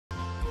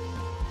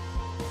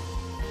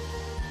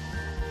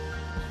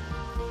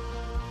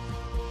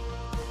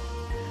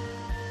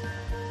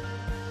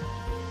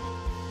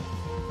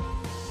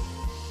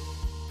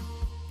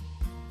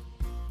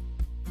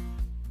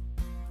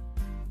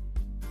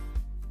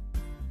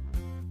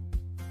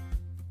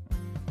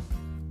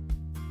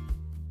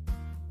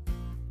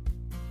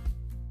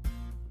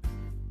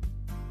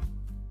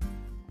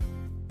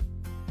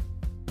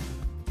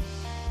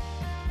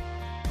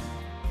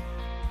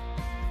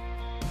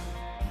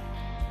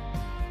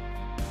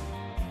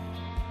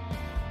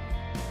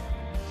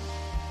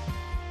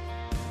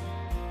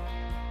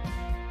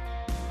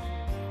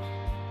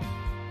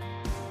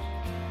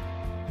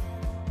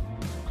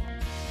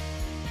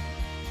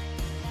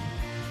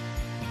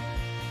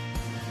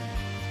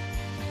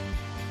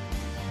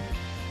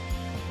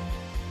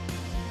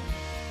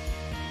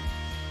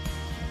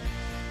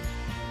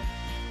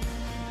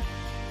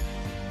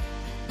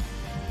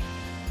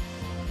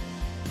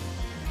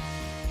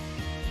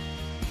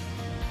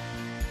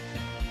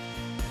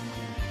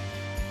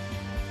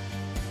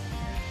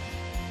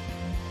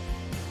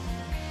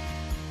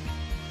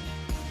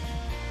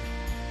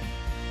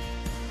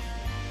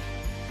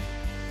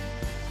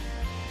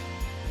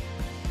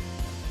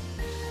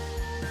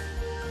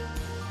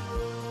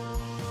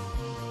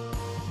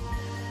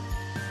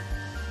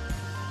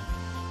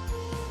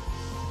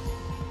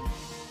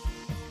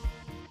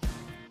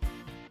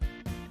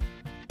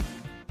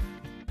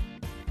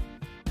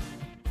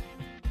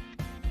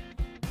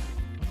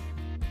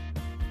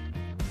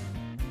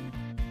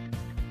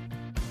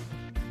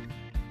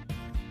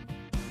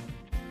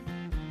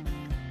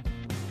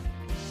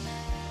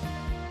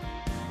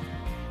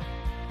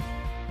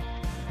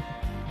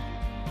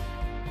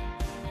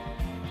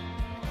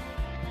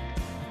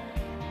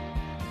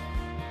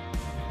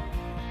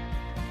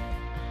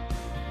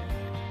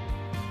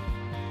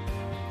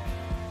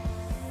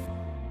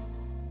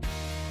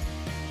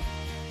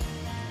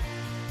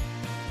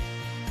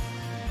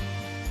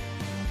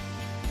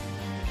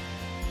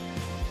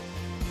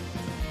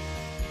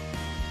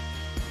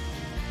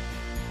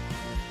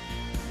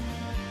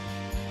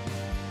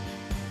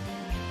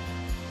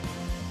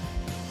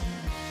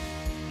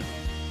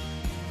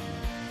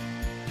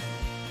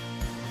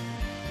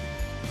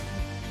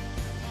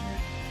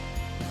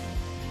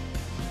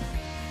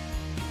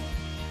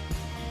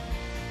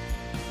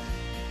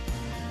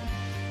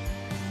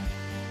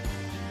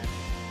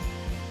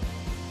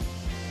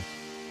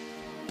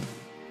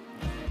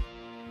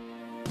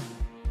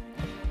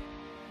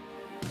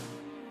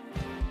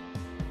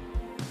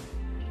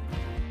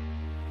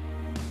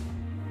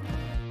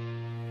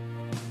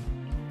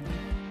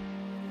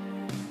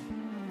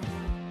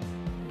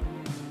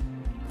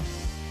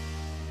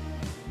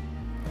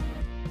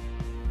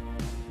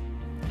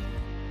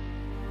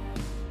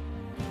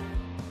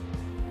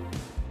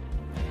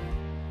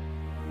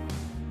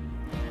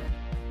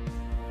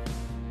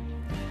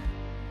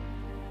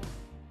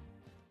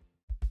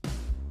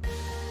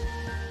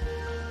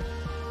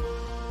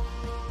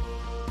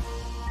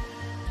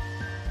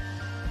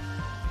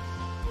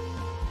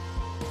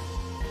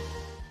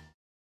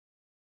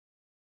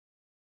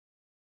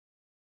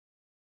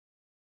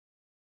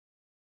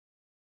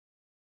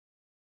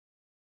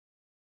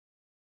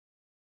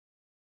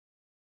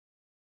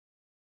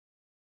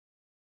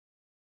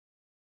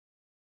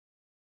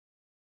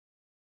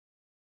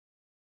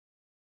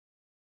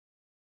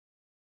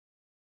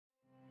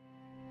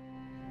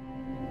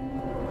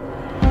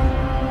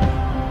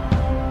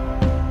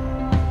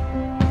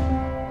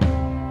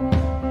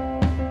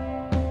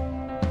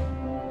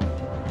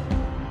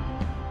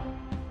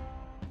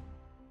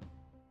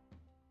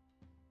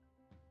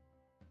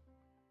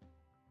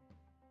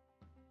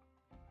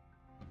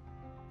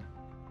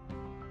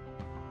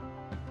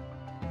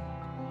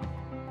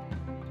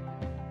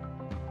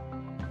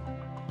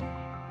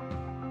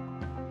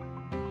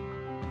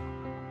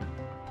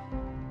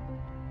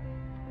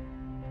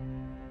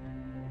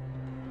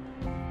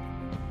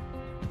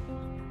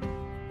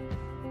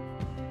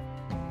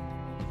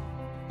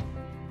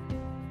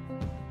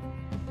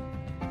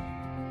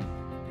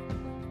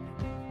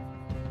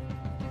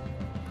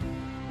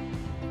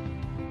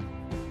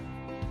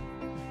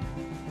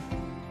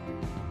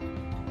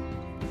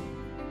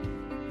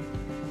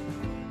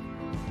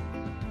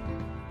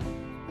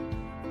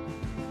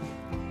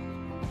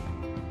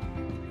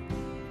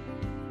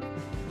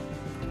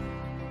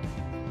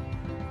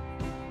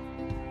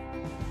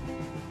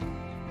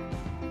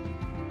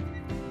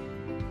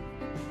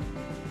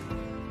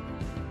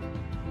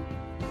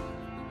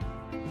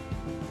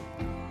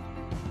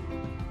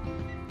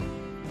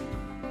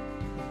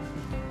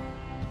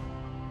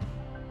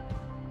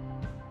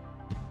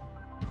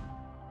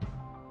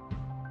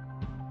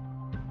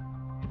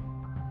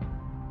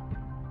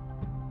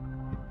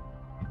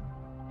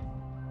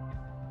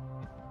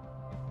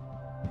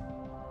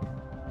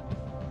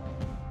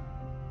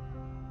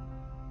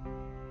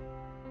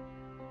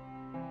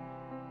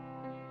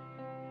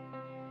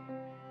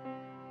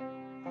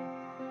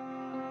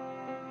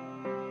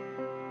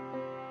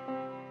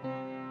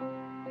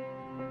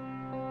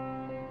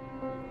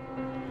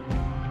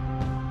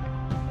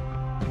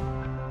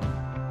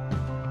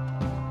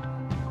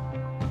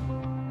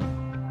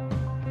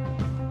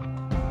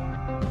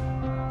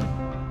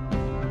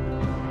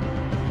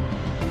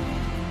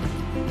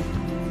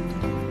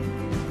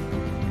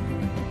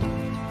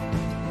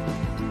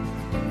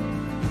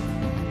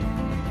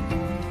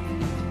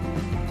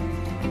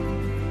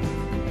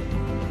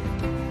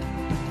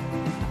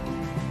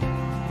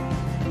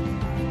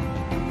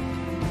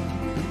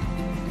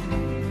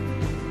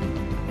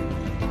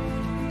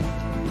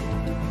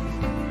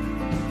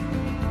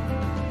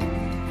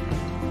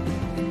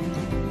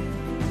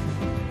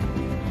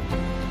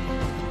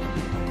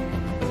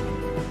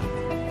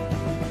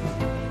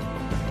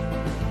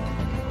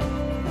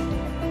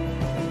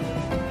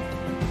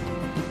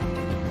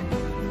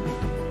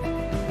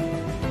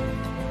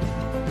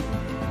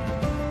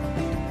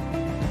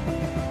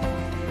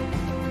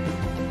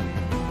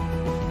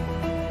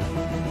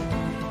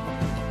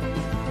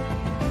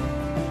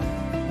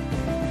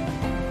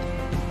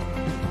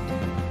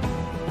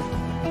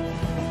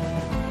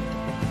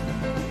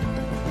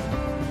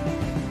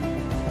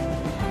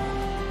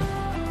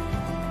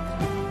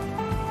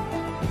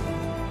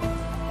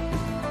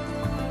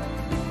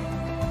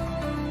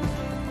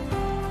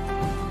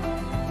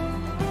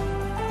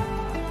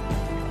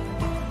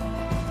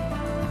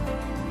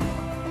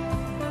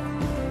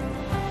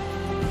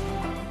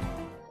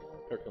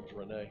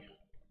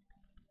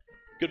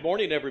Good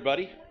morning,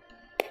 everybody.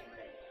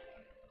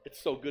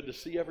 It's so good to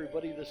see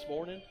everybody this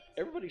morning.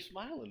 Everybody's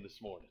smiling this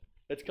morning.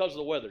 It's because of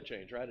the weather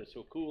change, right? It's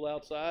so cool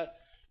outside.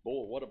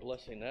 Boy, what a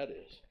blessing that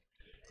is.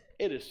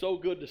 It is so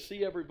good to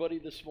see everybody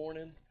this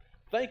morning.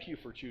 Thank you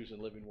for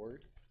choosing Living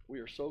Word. We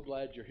are so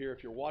glad you're here.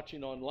 If you're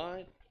watching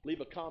online,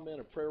 leave a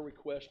comment, a prayer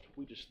request.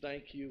 We just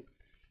thank you.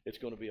 It's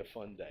going to be a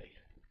fun day.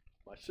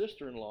 My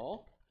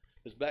sister-in-law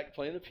is back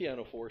playing the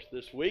piano for us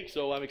this week,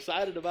 so I'm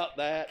excited about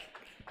that.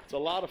 It's a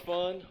lot of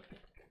fun.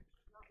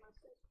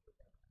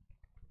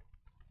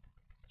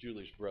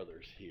 Julie's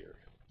brother's here.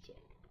 So,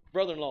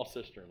 brother-in-law,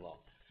 sister-in-law.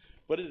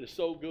 But it is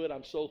so good.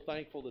 I'm so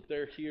thankful that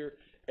they're here.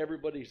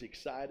 Everybody's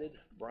excited.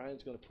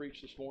 Brian's going to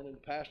preach this morning. The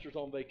pastor's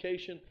on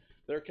vacation.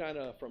 They're kind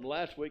of, from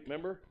last week,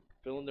 remember,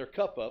 filling their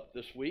cup up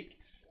this week.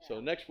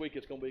 So next week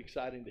it's going to be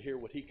exciting to hear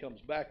what he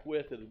comes back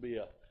with. It'll be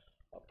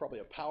probably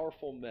a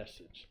powerful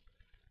message.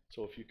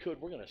 So if you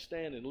could, we're going to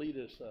stand and lead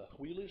us.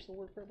 Will you lead us in the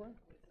word of prayer, Brian?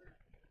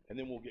 And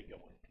then we'll get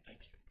going. Thank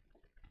you.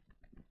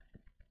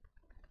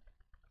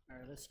 All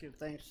right, let's give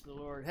thanks to the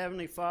Lord.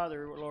 Heavenly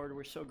Father, Lord,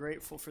 we're so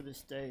grateful for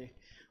this day.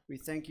 We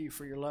thank you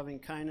for your loving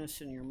kindness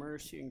and your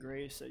mercy and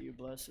grace that you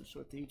bless us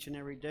with each and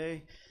every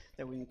day,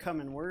 that we can come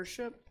and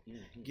worship,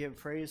 give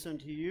praise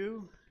unto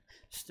you,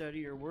 study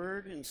your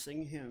word, and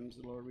sing hymns.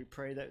 Lord, we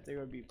pray that they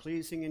would be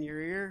pleasing in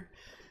your ear,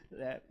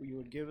 that you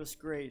would give us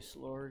grace,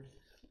 Lord.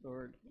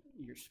 Lord,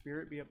 your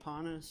spirit be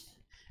upon us.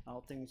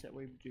 All things that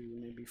we do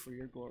may be for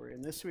your glory.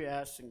 And this we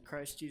ask in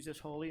Christ Jesus'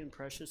 holy and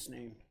precious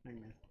name.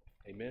 Amen.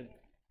 Amen.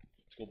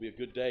 It's going to be a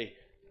good day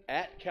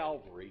at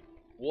Calvary.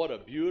 What a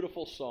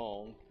beautiful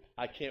song.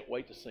 I can't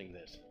wait to sing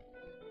this.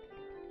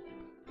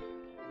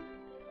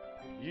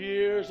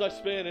 Years I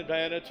spent in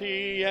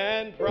vanity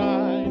and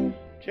pride,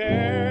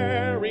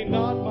 caring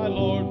not my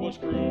Lord was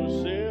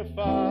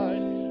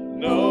crucified,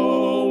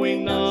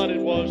 knowing not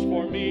it was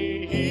for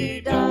me he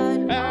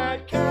died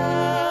at Calvary.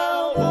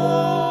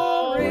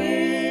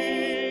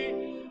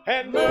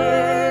 And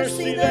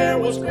mercy there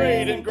was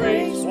great and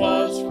grace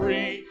was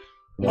free.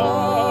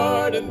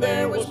 Pardon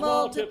there was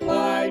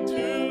multiplied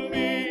to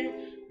me.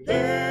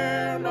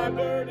 There my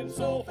burdened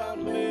soul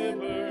found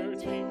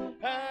liberty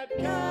at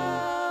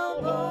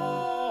Calvary.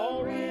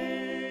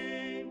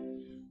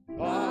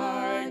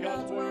 By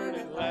God's word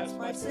at last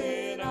my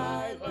sin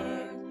I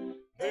learned.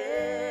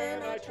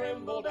 Then I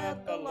trembled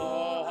at the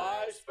law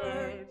I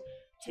spurned,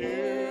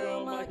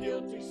 till my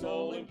guilty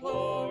soul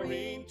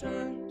imploring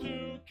turned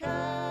to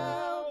Calvary.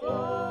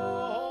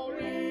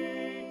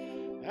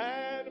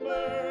 And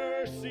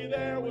mercy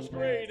there was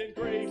great and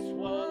grace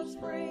was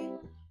free.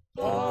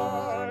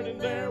 Pardon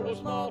there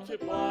was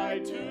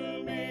multiplied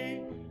to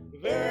me.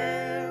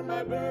 There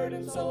my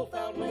burdened soul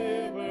found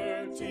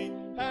liberty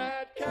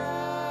at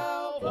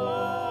Calvary.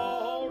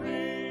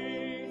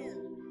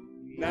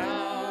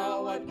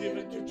 Now I've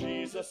given to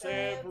Jesus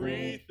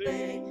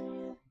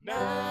everything.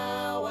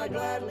 Now I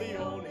gladly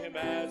own him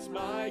as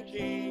my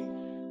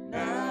King.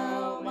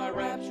 Now my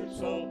raptured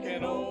soul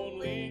can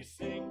only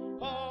sing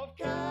of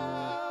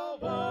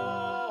Calvary.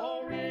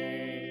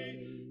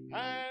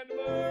 And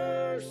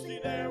mercy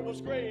there was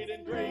great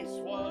and grace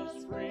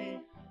was free.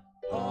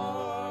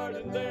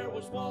 Pardon there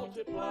was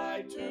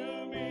multiplied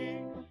to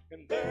me.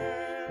 And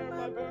there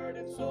my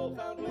burdened soul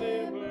found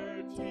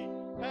liberty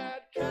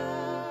at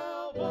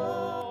Calvary.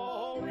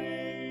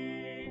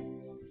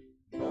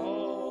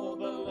 Oh,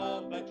 the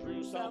love that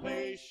drew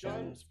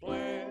salvation's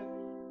plan.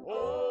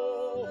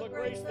 Oh, the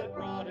grace that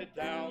brought it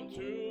down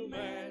to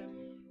man.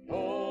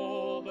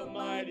 Oh, the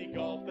mighty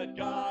gulf that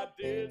God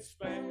did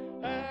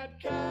span at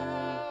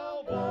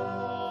Calvary.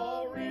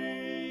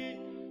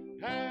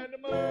 And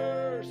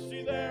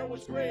mercy there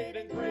was great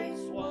and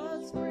grace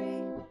was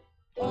free.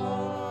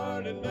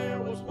 Pardon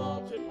there was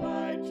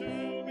multiplied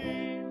to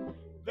me.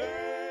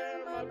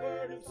 There my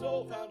burdened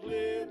soul found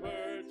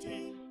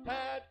liberty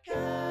at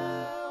Calvary.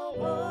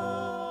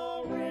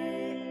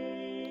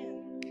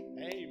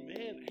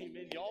 Amen.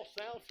 Amen. Y'all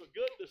sound so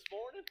good this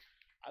morning.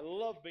 I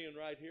love being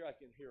right here. I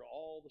can hear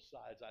all the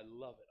sides. I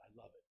love it. I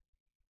love it.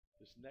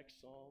 This next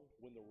song,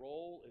 when the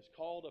roll is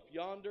called up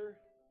yonder,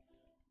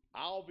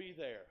 I'll be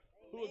there.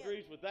 Who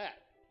agrees with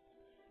that?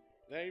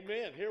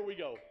 Amen. Here we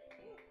go.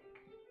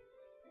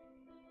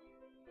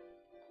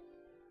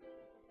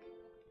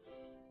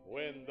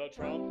 When the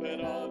trumpet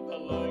of the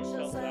Lord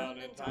shall sound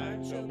and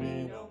time shall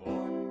be no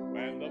more,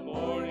 when the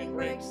morning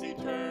breaks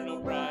eternal,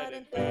 bright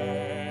and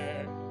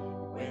fair,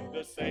 when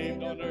the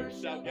saved on earth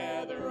shall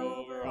gather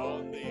over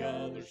on the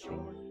other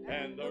shore,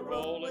 and the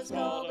roll is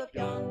called up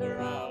yonder,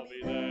 I'll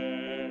be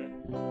there.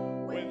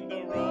 When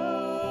the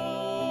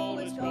roll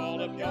is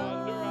called up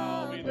yonder,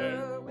 I'll be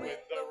there. When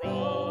the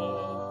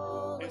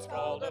roll is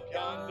called up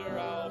yonder,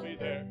 I'll be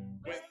there.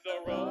 When the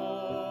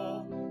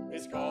roll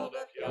is called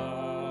up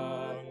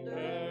yonder,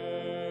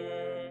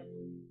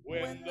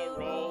 when the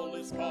roll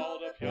is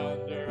called up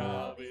yonder,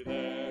 I'll be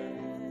there.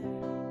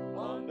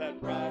 On that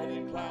bright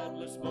and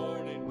cloudless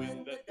morning,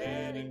 when the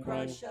dead in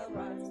Christ shall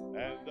rise,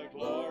 and the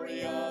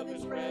glory of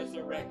his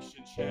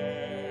resurrection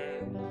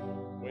share,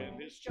 when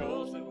his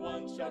chosen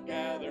ones shall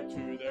gather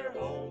to their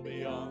home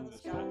beyond the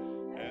sky,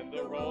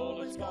 When the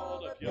roll is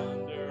called up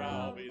yonder,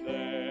 I'll be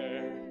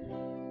there.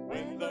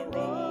 When the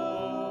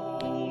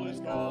roll is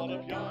called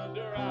up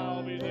yonder,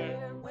 I'll be there.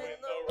 When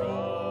the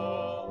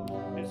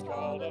roll is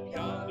called up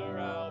yonder,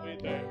 I'll be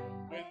there.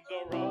 When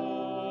the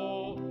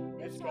roll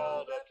is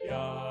called up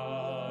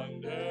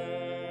yonder.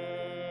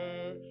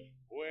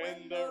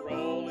 When the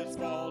roll is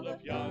called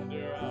up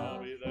yonder,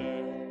 I'll be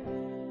there.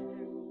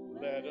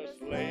 Let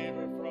us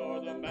labor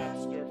for the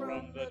Master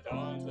from the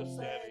dawn to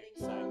setting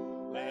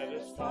sun. Let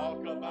us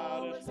talk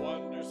about His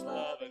wonders,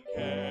 love, and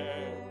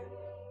care.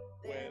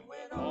 When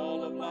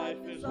all of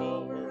life is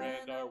over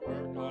and our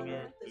work on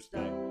earth is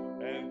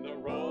done, and the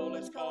roll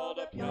is called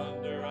up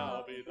yonder,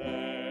 I'll be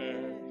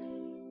there.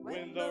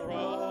 When the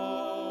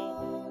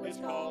roll is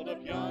called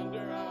up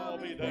yonder, I'll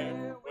be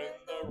there. When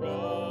the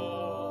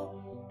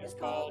roll is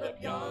called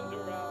up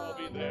yonder, I'll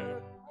be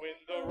there. When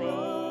the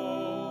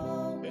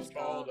roll is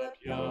called up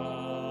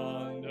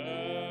yonder.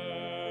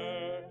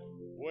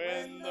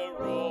 When the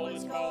roll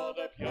is called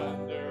up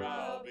yonder,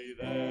 I'll be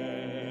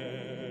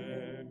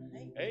there.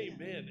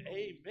 Amen.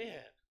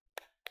 Amen.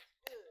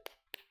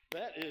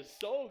 That is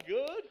so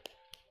good.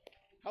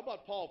 How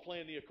about Paul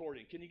playing the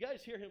accordion? Can you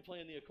guys hear him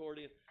playing the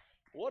accordion?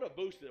 What a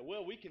boost.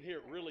 Well, we can hear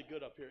it really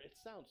good up here. It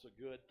sounds so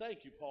good.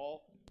 Thank you,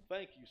 Paul.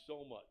 Thank you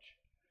so much.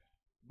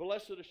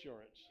 Blessed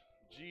assurance,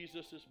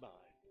 Jesus is mine.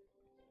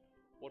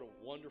 What a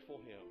wonderful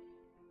hymn.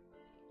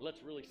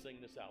 Let's really sing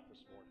this out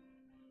this morning.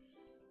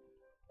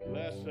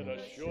 Blessed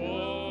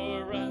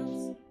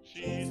assurance,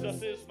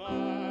 Jesus is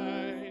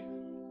mine.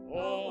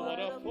 Oh, what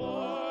a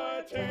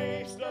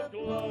foretaste of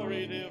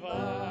glory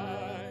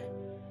divine.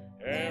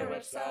 Heir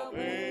of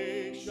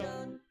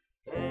salvation,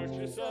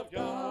 purchase of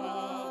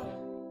God,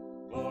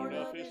 born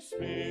of His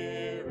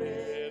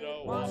Spirit,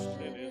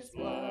 washed in His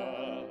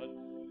blood.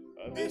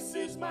 This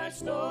is my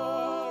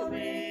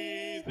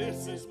story,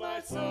 this is my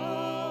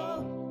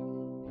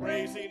song,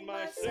 praising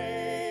my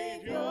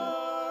Savior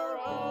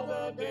all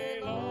the day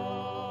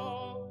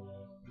long.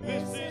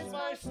 This is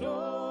my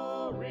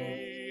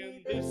story,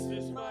 and this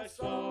is my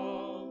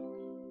song,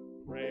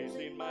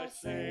 praising my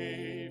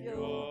Savior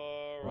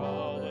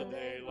all the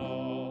day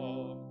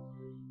long.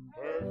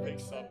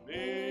 Perfect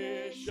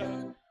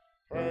submission,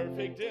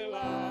 perfect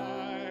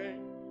delight,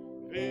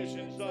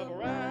 visions of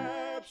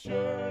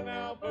rapture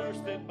now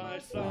burst in my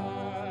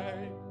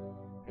sight.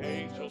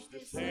 Angels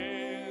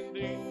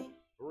descending,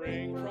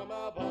 ring from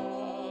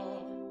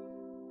above,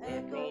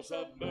 echoes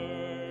of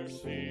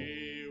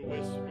mercy,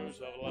 whispers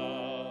of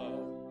love.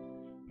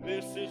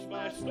 This is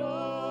my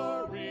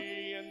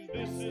story, and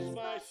this is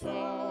my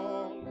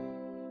song,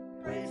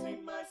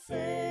 praising my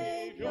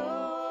Savior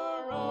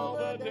all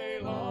the day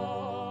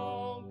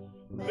long.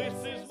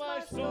 This is my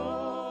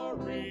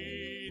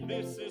story,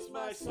 this is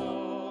my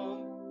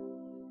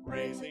song,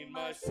 praising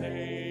my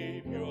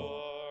Savior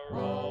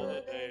all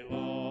the day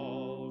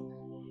long.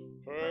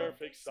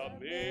 Perfect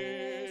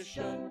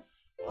submission,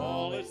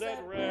 all is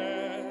at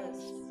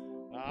rest.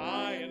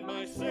 I and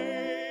my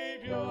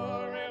Savior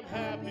am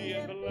happy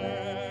and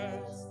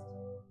blessed,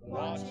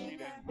 watching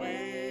and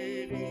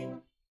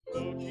waiting,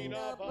 looking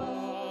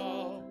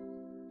above,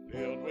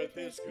 filled with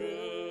His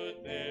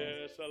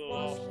goodness,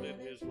 lost in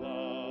His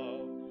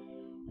love.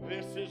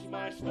 This is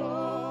my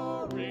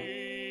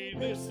story,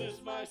 this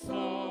is my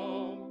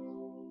song,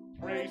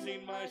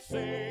 praising my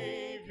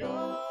Savior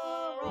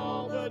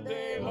all the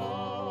day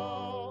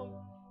long.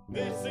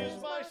 This is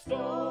my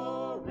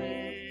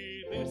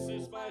story, this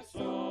is my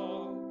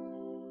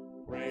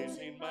song,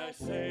 praising my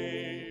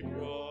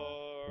Savior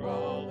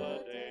all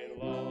the day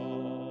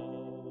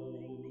long.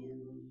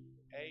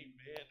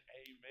 Amen,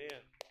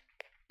 amen.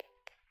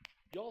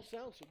 Y'all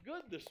sound so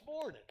good this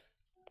morning.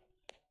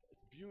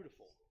 It's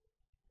beautiful.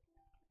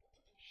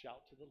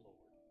 Shout to the Lord.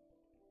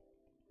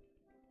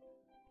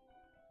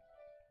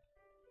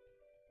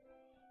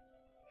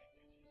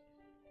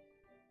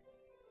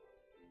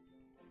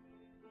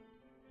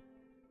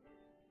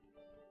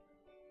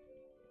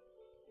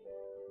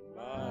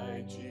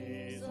 My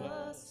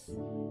Jesus,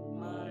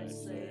 my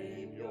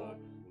Savior,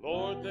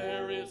 Lord,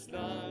 there is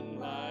none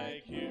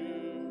like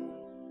you.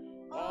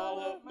 All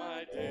of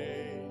my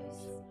days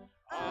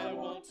I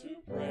want to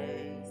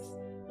praise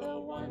the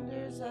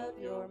wonders of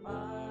your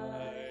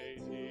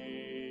mighty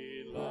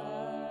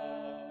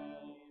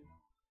love.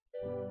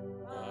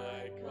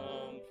 My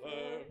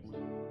comfort,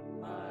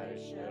 my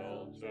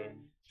shelter,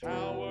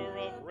 tower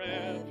of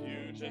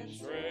refuge and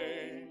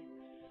strength,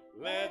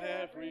 let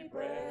every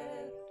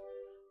breath,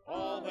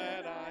 all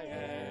that I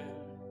am,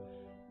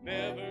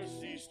 never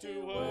cease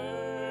to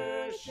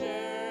worship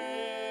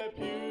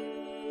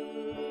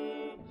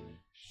you.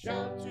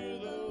 Shout to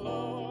the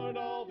Lord,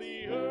 all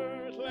the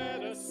earth,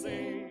 let us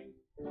sing.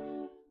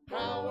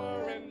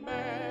 Power and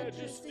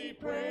majesty,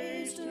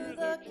 praise to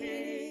the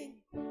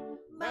King.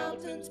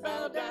 Mountains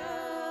bow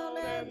down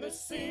and the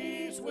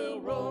seas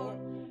will roar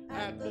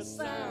at the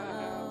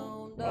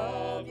sound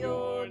of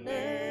your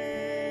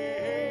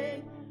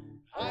name.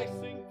 I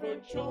sing for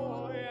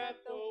joy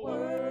at the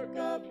work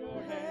of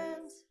your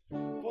hands.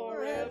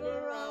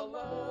 Forever I'll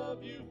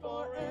love you,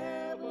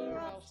 forever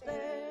I'll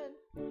stand,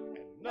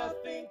 and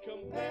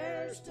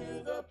compares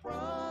to the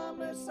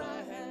promise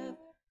I have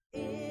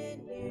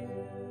in you.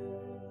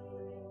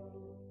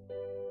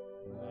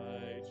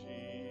 My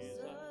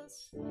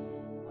Jesus,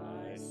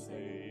 my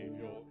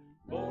Savior,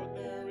 Lord,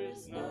 there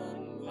is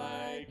none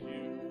like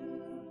you.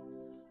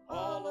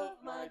 All of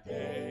my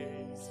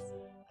days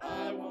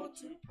I want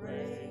to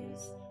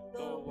praise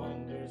the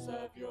wonders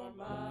of your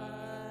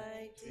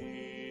mighty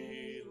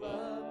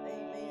love.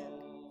 Amen.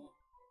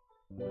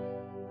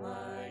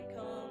 My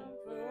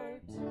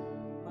comfort,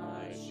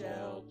 my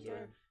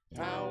shelter,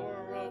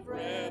 tower of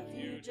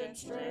refuge and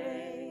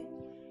strength.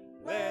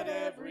 Let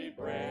every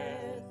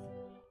breath,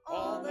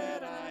 all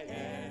that I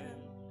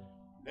am,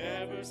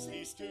 never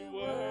cease to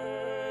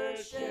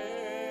worship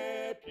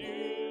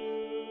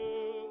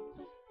you.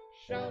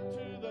 Shout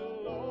to the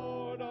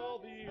Lord, all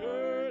the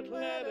earth,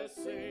 let us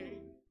sing.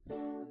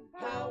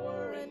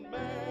 Power and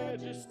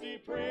majesty,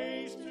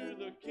 praise to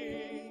the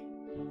King.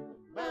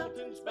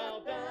 Mountains bow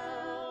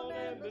down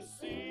and the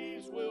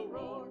seas will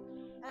roar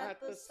at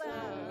the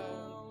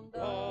sound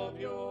of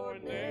your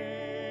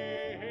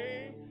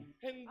name.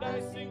 And I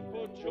sing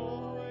for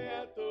joy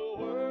at the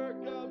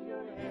work of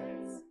your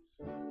hands.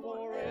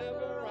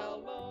 Forever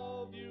I'll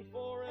love you,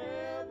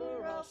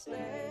 forever I'll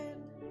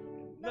stand.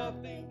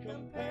 Nothing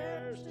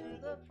compares to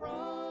the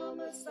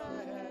promise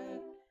I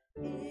have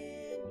in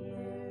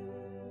you.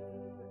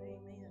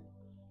 Amen.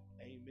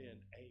 Amen.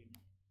 Amen.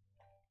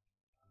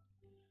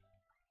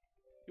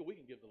 We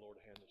can give the Lord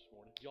a hand this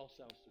morning. Y'all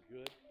sound so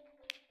good.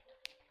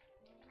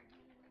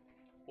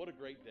 What a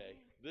great day.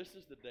 This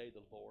is the day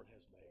the Lord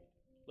has made.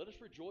 Let us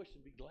rejoice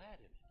and be glad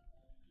in it.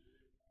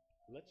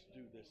 Let's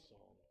do this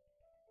song.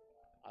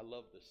 I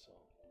love this song.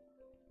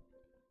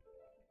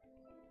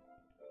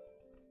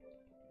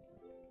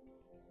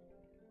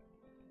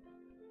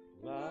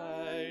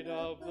 Light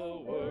of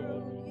the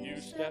world, you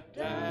step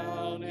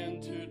down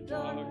into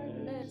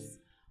darkness.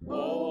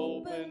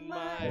 Open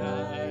my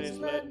eyes,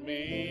 let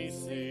me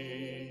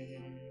see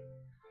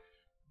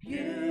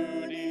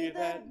beauty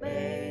that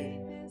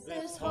made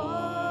this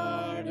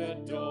heart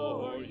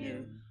adore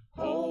you.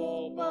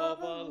 Hope of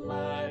a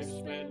life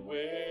spent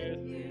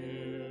with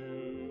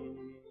you.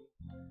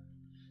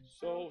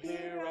 So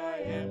here I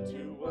am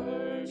to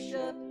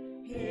worship,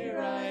 here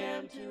I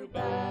am to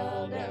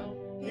bow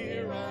down,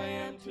 here I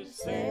am to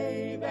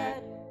say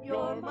that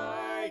you're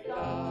my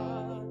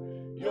God.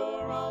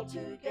 You're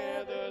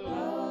altogether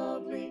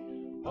lovely,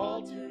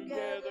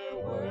 altogether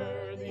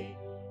worthy,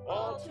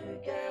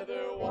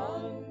 altogether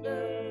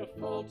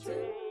wonderful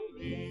to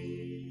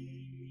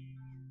me.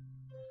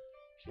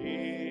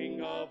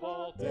 King of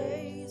all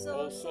days,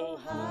 oh so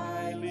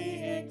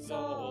highly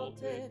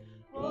exalted,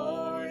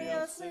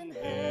 glorious in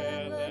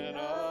heaven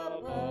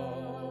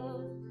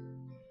above.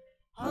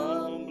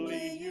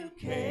 Humbly you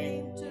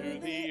came to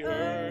the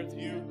earth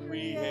you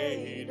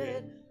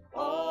created,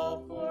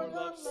 all for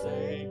love's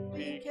sake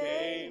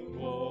became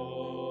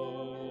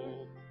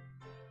bold.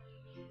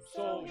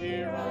 So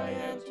here I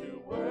am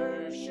to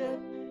worship,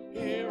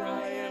 here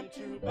I am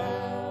to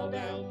bow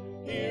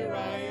down, here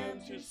I am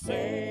to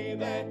say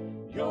that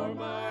you're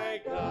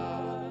my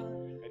God,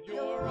 and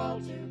you're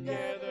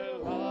altogether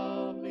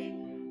lovely,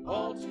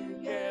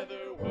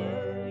 altogether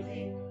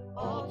worthy,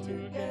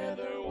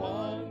 altogether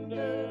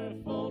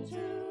wonderful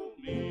to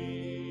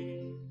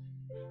me.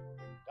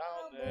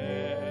 I'll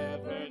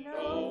never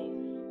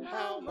know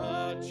how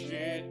much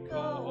it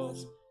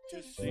costs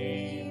to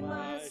see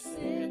my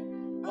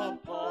sin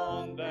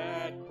upon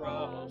that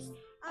cross.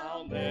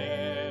 I'll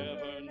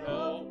never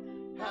know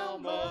how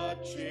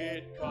much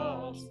it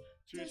costs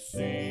to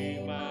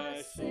see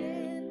my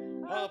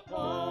sin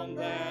upon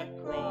that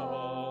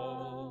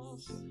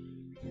cross.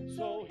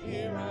 So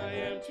here I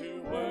am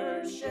to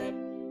worship,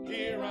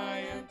 here I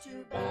am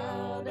to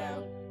bow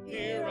down,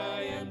 here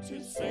I am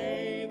to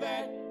say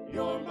that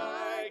you're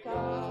my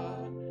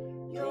God.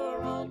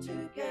 You're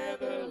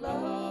altogether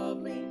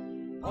lovely,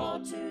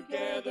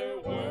 altogether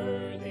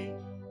worthy,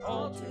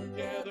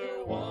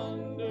 altogether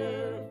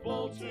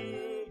wonderful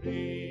to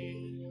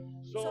me.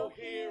 So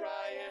here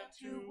I am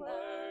to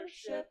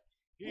worship,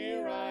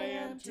 here I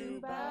am to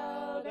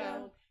bow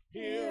down,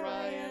 here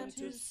I am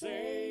to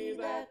say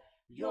that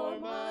you're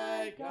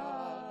my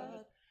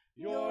God.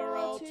 You're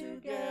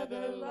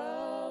altogether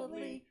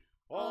lovely,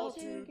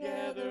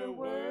 altogether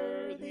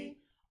worthy,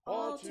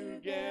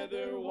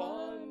 altogether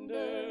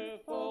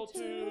wonderful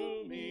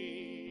to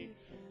me.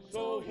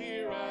 So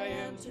here I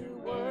am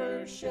to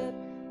worship,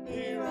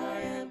 here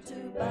I am to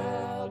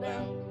bow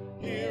down,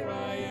 here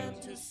I am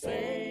to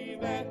say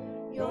that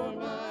you're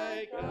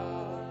my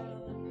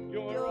God.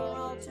 You're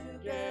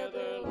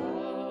altogether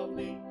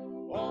lovely,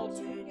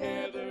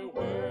 altogether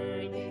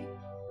worthy,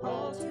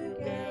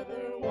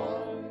 altogether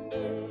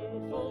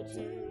wonderful to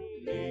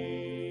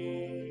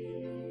me.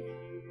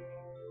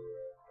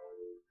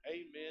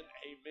 Amen,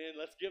 amen.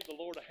 Let's give the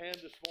Lord a hand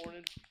this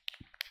morning.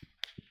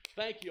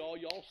 Thank you all.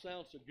 Y'all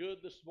sound so good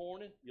this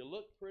morning. You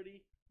look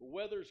pretty. The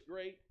weather's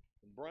great.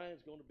 And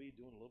Bryan's going to be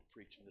doing a little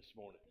preaching this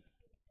morning.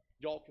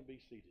 Y'all can be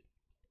seated.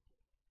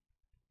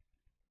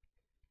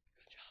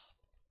 Good job.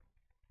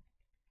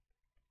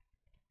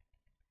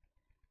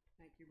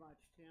 you much,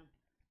 Tim.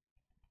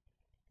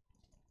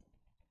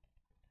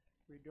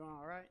 We doing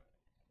all right?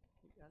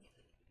 You got it?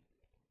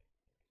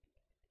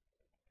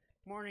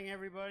 Morning,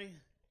 everybody.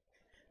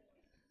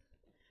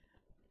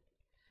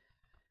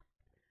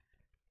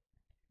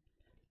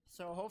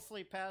 So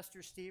hopefully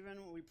Pastor Stephen,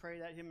 we pray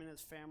that him and his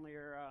family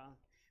are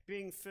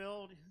being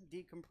filled,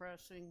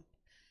 decompressing,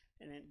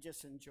 and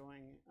just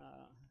enjoying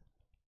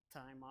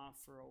time off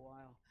for a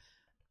while.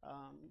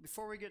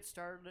 Before we get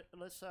started,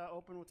 let's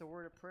open with a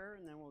word of prayer,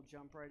 and then we'll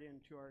jump right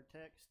into our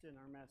text and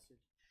our message.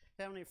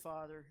 Heavenly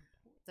Father,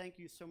 thank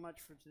you so much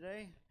for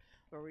today.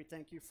 Lord, we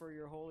thank you for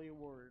your holy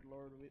word.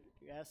 Lord,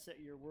 we ask that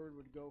your word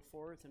would go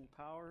forth in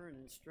power and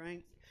in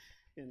strength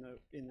in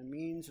the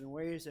means and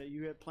ways that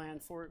you have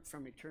planned for it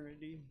from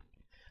eternity.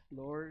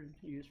 Lord,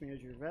 use me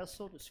as your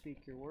vessel to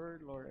speak your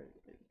word. Lord,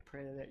 I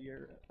pray that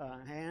your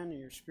hand and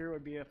your spirit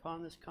would be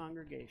upon this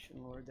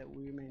congregation, Lord, that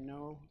we may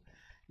know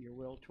your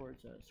will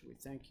towards us. We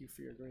thank you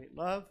for your great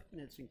love,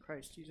 and it's in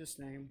Christ Jesus'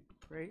 name we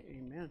pray.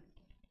 Amen.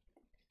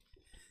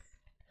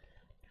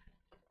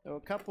 So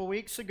a couple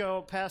weeks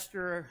ago,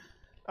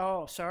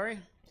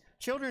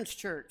 Children's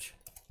Church.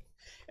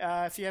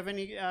 If you have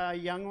any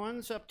young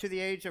ones up to the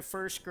age of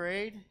first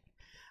grade,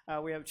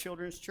 we have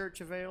Children's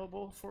Church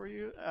available for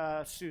you.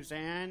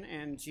 Suzanne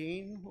and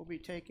Jean will be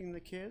taking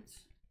the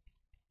kids.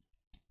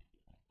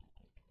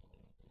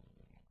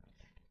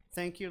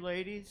 Thank you,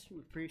 ladies. We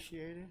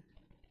appreciate it.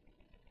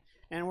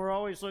 And we're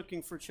always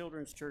looking for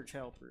Children's Church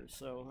helpers.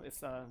 So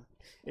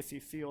if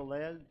you feel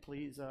led,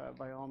 please,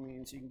 by all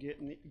means, you can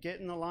get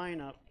in the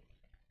lineup.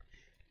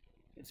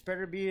 It's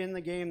better to be in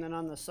the game than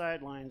on the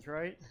sidelines,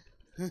 right?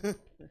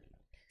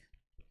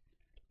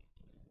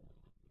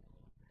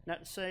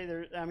 Not to say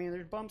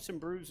there's bumps and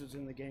bruises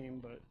in the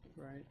game, but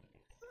right.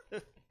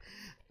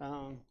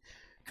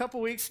 A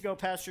couple weeks ago,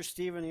 Pastor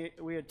Stephen,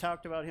 we had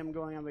talked about him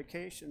going on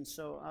vacation.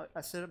 So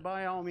I said,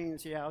 by all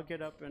means, yeah, I'll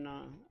get up and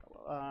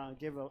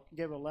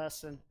give a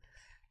lesson.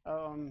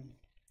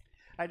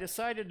 I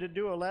decided to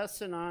do a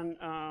lesson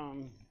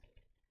on,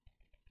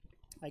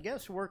 I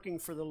guess, working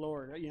for the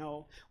Lord. You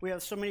know, we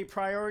have so many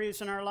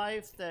priorities in our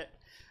life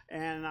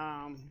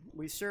and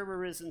we serve a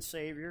risen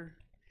Savior.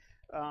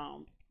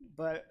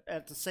 But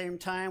at the same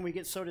time, we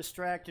get so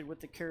distracted with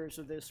the cares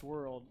of this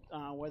world,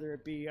 whether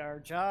it be our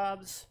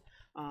jobs,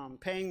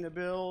 paying the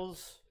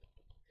bills.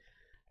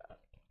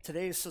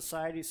 Today's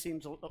society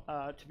seems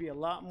to be a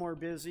lot more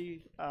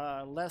busy,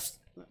 less,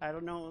 I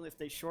don't know if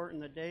they shorten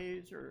the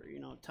days or,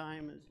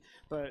 time is,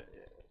 but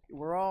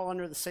we're all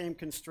under the same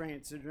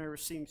constraints. There never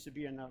seems to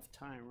be enough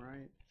time,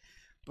 right?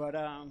 But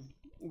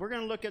we're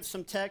going to look at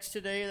some texts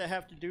today that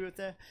have to do with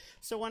that.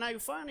 So when I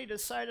finally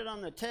decided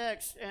on the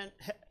text, and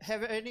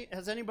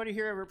has anybody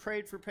here ever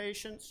prayed for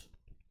patience?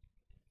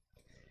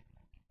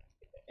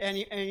 And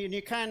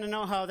you kind of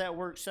know how that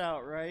works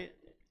out, right?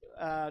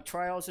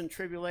 Trials and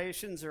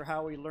tribulations are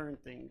how we learn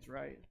things,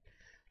 right?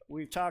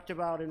 We've talked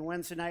about in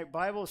Wednesday night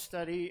Bible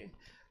study,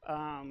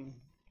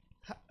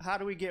 how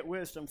do we get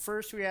wisdom?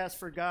 First, we ask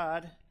for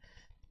God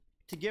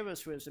to give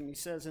us wisdom. He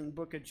says in the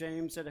book of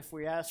James that if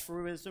we ask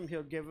for wisdom,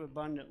 he'll give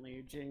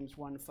abundantly, James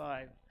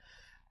 1:5.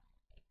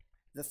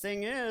 The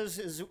thing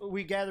is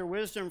we gather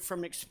wisdom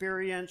from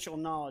experiential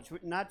knowledge.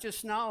 Not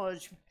just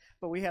knowledge,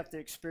 but we have to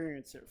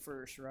experience it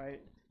first, right?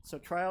 So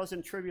trials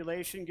and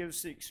tribulation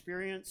gives the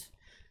experience.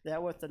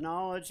 That with the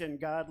knowledge and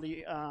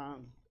godly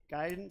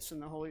guidance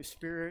and the Holy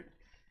Spirit,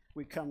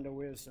 we come to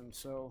wisdom.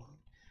 So,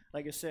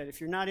 like I said, if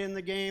you're not in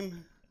the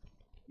game,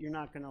 you're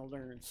not going to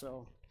learn.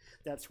 So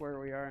that's where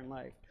we are in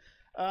life.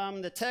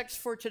 The text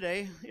for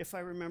today, if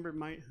I remember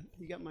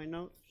you got my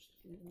notes?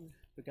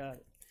 We got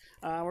it.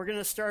 We're going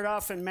to start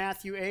off in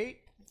Matthew 8.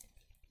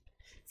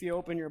 If you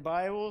open your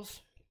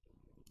Bibles.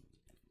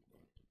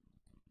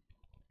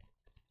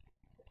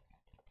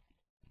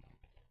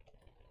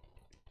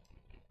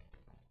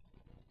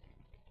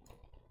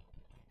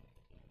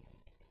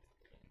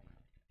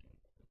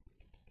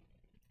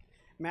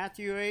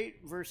 Matthew 8,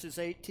 verses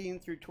 18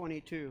 through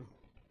 22.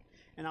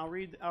 And I'll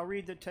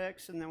read the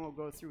text, and then we'll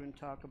go through and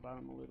talk about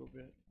them a little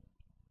bit.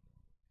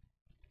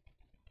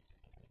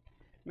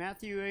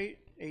 Matthew 8,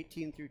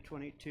 18 through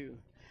 22.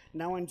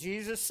 Now when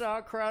Jesus saw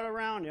a crowd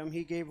around him,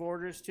 he gave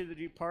orders to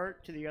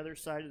depart to the other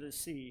side of the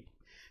sea.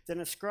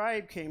 Then a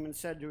scribe came and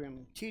said to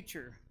him,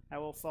 "Teacher, I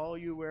will follow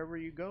you wherever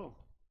you go."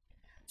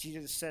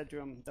 Jesus said to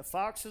him, "The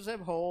foxes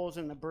have holes,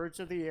 and the birds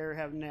of the air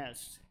have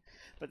nests,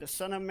 but the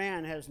Son of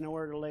Man has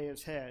nowhere to lay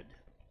his head."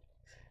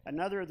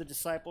 Another of the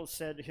disciples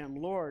said to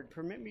him, "Lord,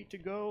 permit me to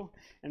go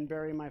and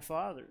bury my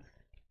father."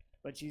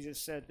 But Jesus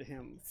said to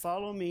him,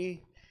 "Follow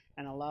me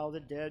and allow the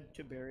dead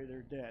to bury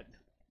their dead."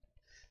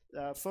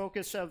 The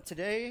focus of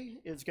today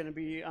is going to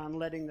be on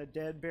letting the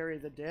dead bury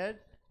the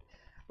dead.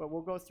 But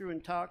we'll go through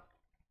and talk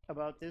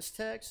about this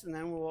text, and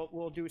then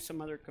we'll do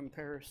some other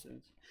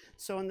comparisons.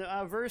 So in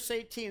the verse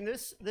 18,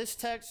 this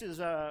text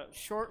is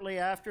shortly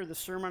after the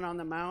Sermon on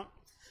the Mount.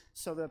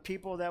 So the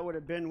people that would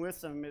have been with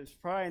them is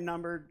probably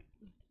numbered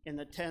in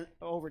the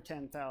over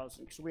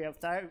 10,000. So we have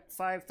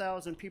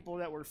 5,000 people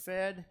that were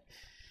fed,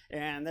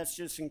 And that's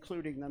just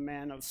including the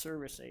men of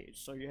service age.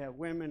 So you have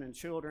women and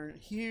children,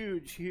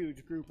 huge,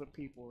 huge group of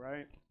people,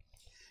 right?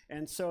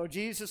 And so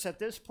Jesus, at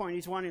this point,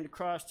 he's wanting to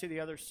cross to the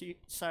other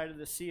side of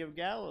the Sea of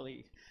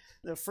Galilee.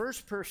 The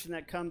first person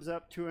that comes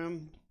up to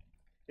him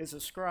is a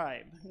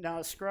scribe. Now,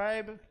 a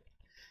scribe,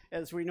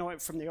 as we know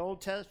it from the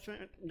Old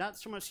Testament, not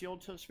so much the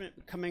Old Testament,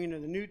 but coming into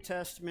the New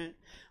Testament,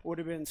 would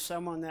have been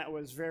someone that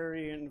was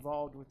very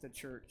involved with the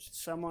church.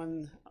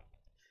 Someone,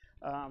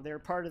 they're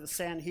part of the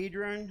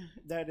Sanhedrin,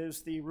 that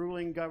is the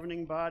ruling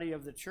governing body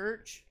of the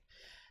church.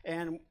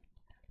 And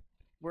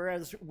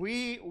whereas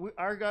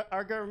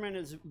our government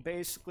is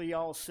basically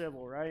all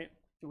civil, right?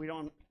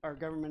 Our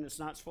government is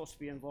not supposed to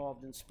be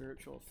involved in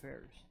spiritual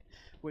affairs.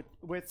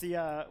 With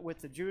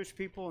the Jewish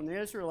people and the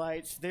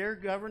Israelites, their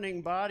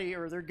governing body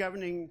or their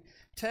governing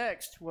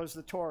text was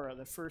the Torah,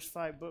 the first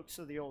 5 books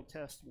of the Old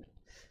Testament.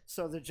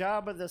 So the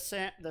job of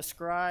the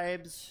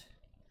scribes,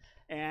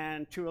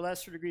 and to a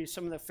lesser degree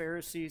some of the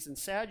Pharisees and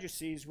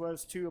Sadducees,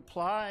 was to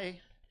apply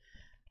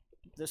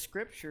the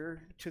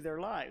scripture to their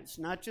lives,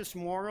 not just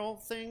moral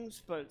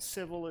things, but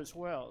civil as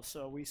well.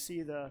 So we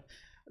see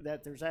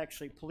that there's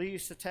actually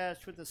police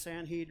attached with the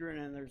Sanhedrin,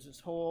 and there's this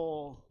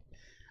whole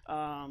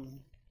kind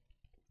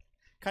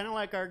of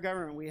like our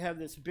government. We have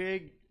this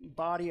big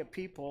body of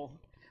people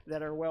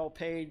that are well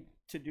paid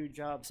to do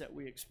jobs that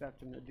we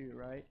expect them to do,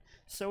 right?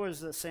 So is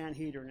the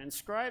Sanhedrin. And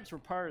scribes were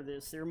part of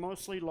this. They're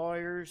mostly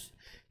lawyers,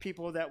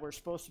 people that were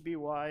supposed to be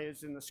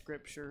wise in the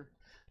scripture.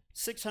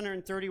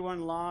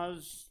 631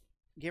 laws,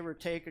 give or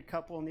take a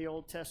couple in the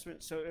Old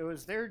Testament. So it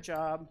was their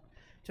job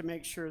to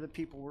make sure that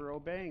people were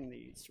obeying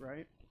these,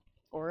 right?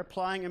 Or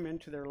applying them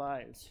into their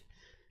lives.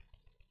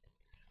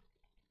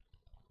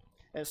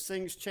 As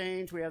things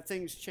change, we have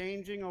things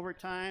changing over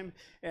time,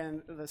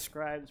 and the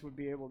scribes would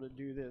be able to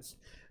do this.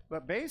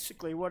 But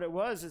basically what it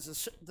was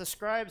is the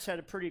scribes had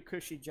a pretty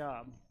cushy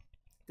job.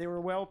 They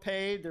were well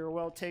paid, they were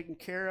well taken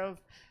care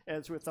of,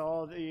 as with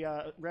all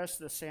the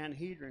rest of the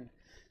Sanhedrin.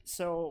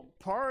 So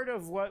part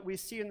of what we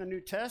see in the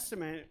New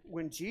Testament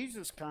when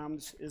Jesus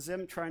comes is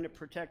them trying to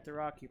protect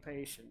their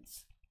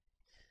occupations.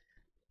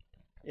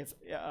 If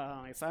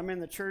I'm in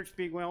the church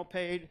being well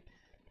paid,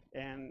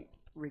 and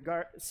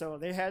so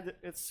they had,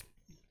 it's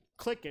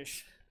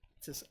cliquish,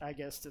 I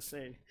guess to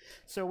say.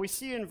 So we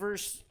see in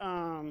verse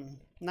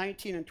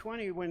 19 and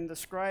 20 when the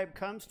scribe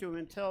comes to him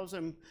and tells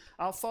him,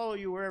 I'll follow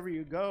you wherever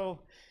you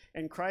go.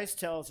 And Christ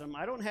tells him,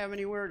 I don't have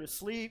anywhere to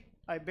sleep.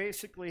 I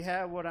basically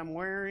have what I'm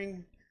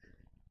wearing.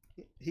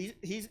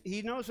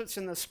 He knows what's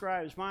in the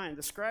scribe's mind.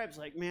 The scribe's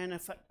like, man,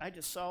 if I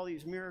just saw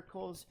these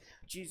miracles,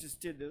 Jesus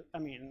did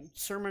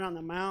Sermon on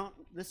the Mount,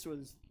 this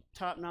was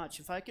top notch.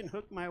 If I can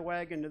hook my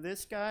wagon to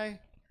this guy,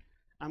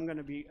 I'm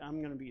gonna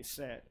be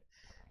set.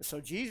 So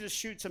Jesus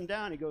shoots him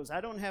down. He goes, I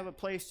don't have a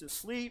place to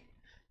sleep.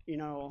 You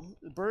know,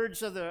 the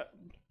birds of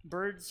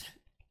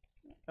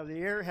the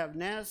air have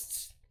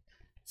nests.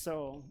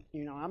 So,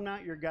 you know, I'm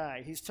not your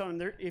guy. He's telling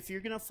them, if you're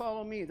going to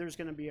follow me, there's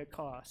going to be a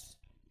cost.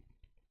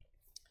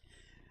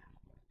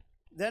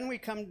 Then we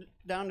come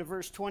down to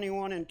verse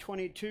 21 and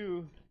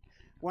 22,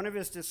 one of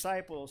his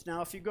disciples.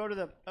 Now, if you go to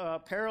the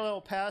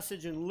parallel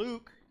passage in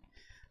Luke,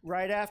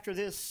 right after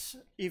this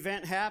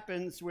event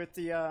happens with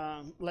the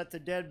let the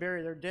dead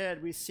bury their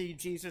dead, we see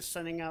Jesus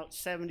sending out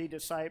 70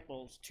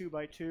 disciples, 2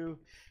 by 2,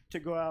 to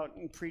go out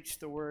and preach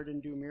the word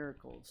and do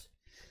miracles.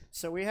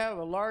 So we have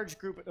a large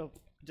group of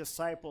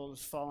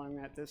disciples following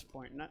at this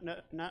point.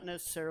 Not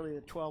necessarily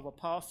the 12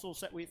 apostles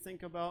that we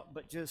think about,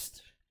 but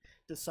just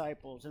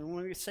disciples. And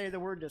when we say the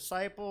word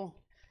disciple,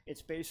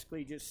 it's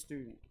basically just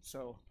student.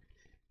 So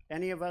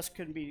any of us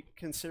can be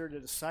considered a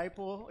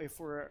disciple if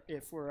we're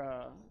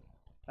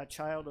a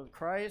child of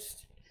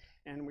Christ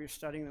and we're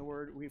studying the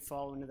word, we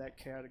fall into that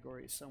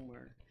category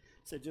somewhere.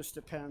 So it just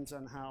depends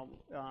on how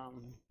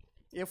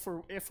if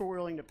we're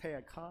willing to pay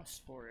a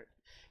cost for it.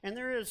 And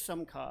there is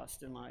some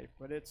cost in life,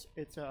 but it's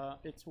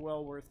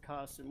well worth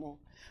cost, and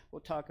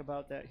we'll talk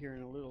about that here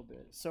in a little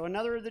bit. So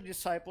another of the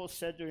disciples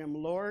said to him,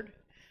 Lord,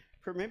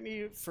 permit me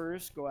to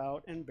first go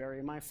out and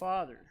bury my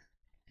father.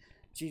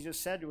 Jesus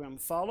said to him,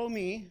 follow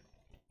me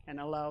and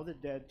allow the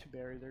dead to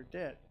bury their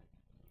dead.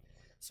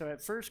 So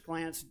at first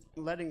glance,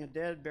 letting a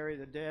dead bury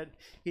the dead,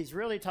 he's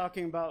really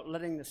talking about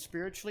letting the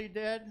spiritually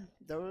dead,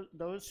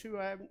 those who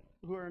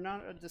are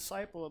not a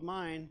disciple of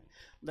mine,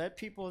 let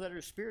people that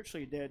are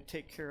spiritually dead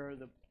take care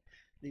of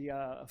the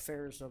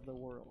affairs of the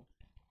world.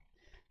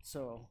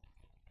 So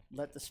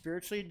let the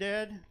spiritually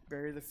dead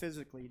bury the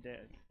physically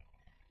dead.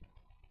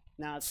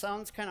 Now it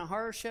sounds kind of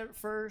harsh at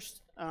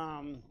first.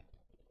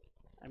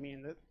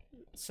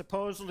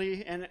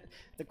 Supposedly, and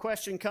the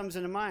question comes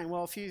into mind,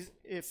 well,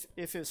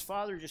 if his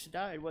father just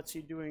died, what's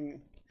he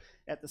doing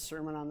at the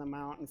Sermon on the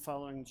Mount and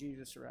following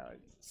Jesus around?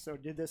 So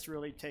did this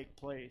really take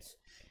place?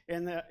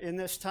 In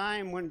this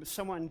time when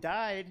someone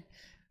died,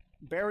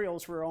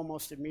 burials were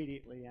almost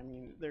immediately. I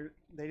mean,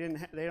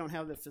 they don't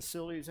have the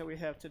facilities that we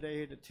have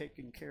today to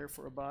take care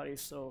for a body,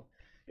 so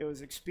it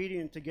was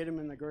expedient to get him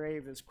in the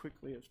grave as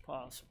quickly as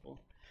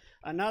possible.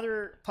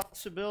 Another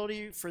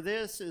possibility for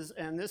this is,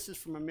 and this is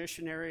from a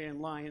missionary in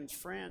Lyons,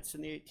 France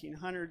in the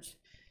 1800s,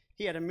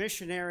 he had a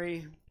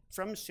missionary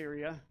from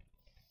Syria,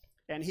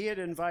 and he had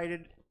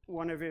invited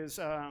one of his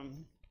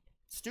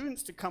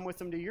students to come with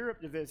him to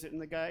Europe to visit,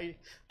 and the guy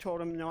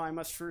told him, no, I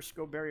must first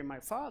go bury my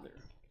father.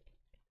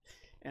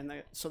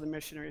 And so the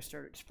missionary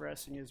started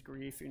expressing his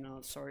grief,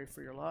 sorry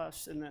for your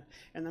loss. And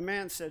the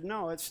man said,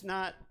 no, it's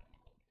not,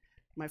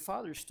 my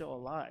father's still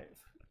alive.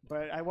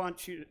 But I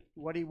want you,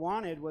 what he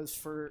wanted was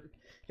for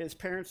his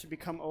parents to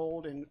become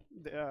old and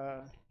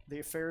the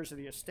affairs of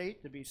the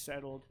estate to be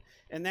settled,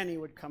 and then he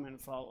would come and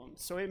follow him.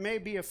 So it may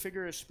be a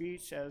figure of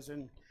speech as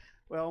in,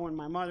 well, when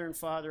my mother and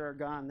father are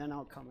gone, then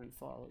I'll come and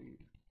follow you.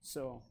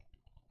 So,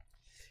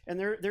 and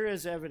there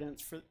is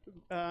evidence for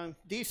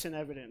decent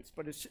evidence,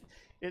 but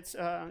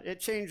it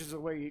changes the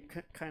way you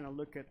kind of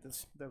look at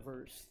the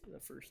verse the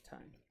first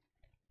time.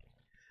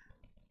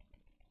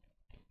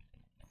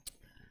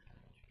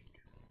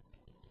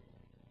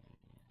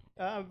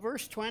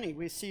 Verse 20,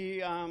 we see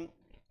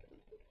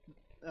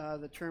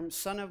the term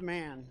Son of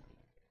Man.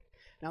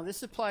 Now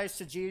this applies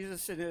to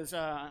Jesus in his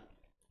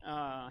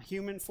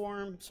human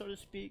form, so to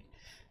speak.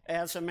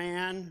 As a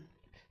man,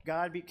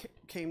 God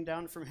came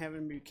down from heaven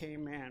and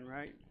became man,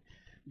 right?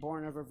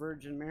 Born of a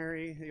Virgin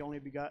Mary, the only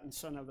begotten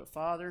Son of the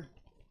Father.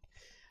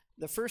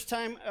 The first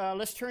time,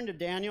 let's turn to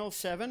Daniel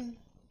 7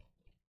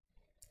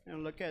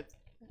 and look at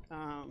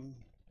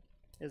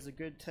as a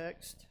good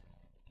text.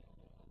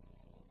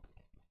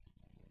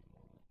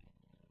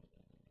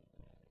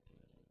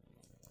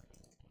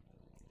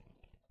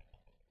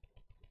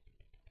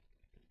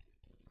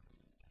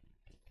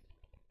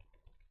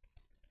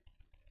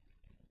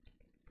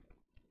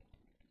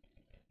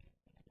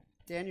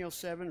 Daniel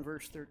 7,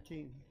 verse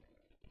 13.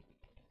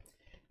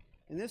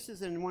 And this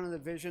is in one of the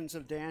visions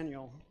of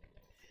Daniel.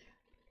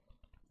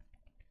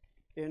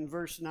 In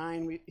verse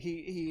 9,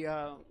 he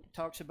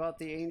talks about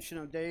the Ancient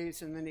of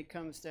Days, and then he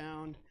comes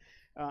down,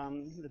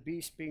 the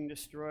beast being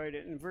destroyed.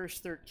 And in verse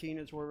 13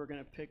 is where we're going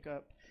to pick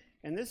up.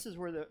 And this is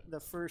where the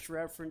first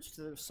reference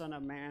to the Son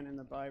of Man in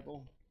the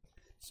Bible.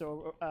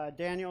 So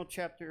Daniel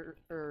chapter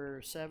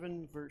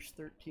 7, verse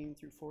 13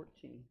 through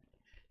 14.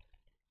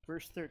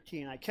 Verse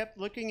 13, I kept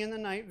looking in the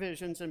night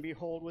visions, and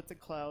behold, with the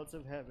clouds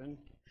of heaven,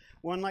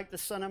 one like the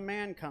Son of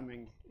Man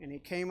coming. And he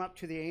came up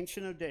to the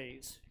Ancient of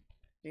Days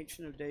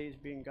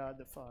being God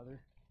the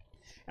Father,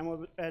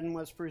 and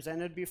was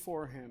presented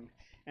before him.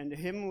 And to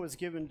him was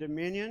given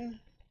dominion,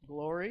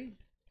 glory,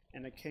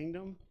 and a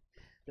kingdom,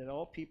 that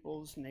all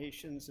peoples,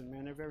 nations, and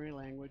men of every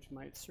language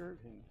might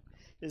serve him.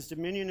 His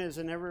dominion is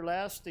an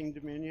everlasting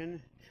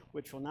dominion,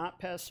 which will not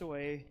pass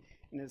away,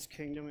 and his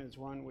kingdom is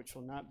one which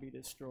will not be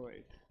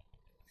destroyed.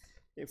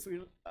 If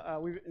we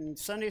in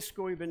Sunday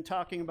school, we've been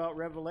talking about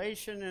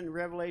Revelation, and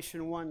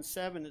Revelation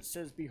 1:7, it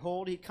says,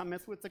 behold, he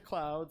cometh with the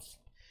clouds,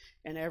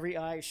 and every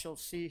eye shall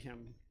see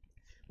him.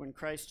 When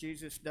Christ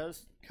Jesus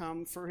does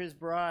come for his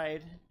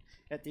bride,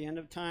 at the end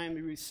of time,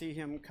 we see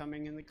him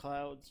coming in the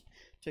clouds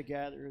to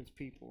gather his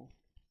people.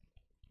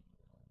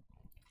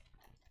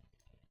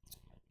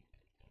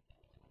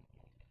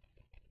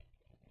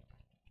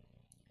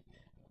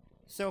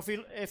 So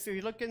if we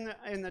look in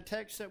the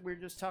text that we're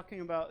just talking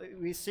about,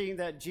 we see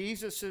that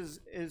Jesus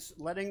is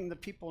letting the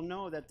people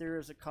know that there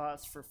is a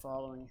cost for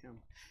following him.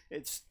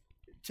 It's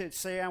to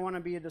say, I want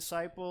to be a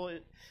disciple.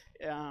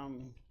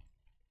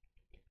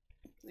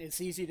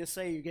 It's easy to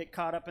say. You get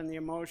caught up in the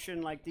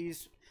emotion like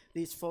these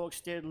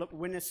folks did,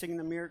 witnessing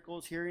the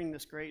miracles, hearing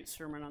this great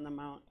Sermon on the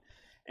Mount,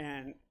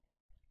 and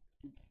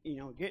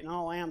getting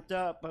all amped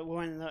up. But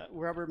when the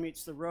rubber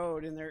meets the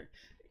road, and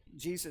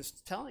Jesus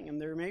telling him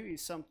there may be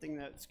something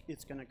that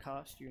it's going to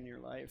cost you in your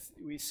life.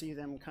 We see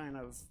them kind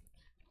of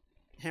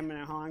hemming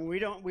and hawing. We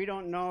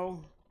don't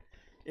know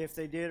if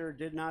they did or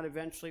did not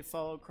eventually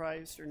follow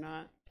Christ or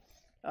not.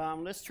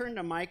 Let's turn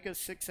to Micah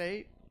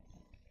 6:8.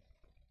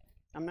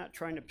 I'm not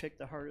trying to pick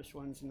the hardest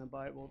ones in the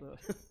Bible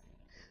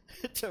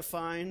to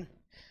find.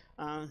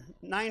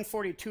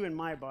 942 in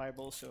my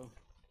Bible, so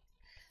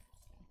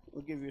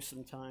we'll give you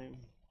some time.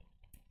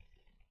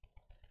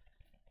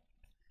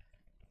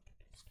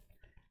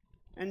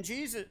 And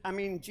Jesus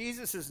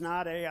is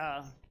not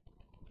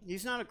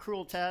he's not a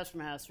cruel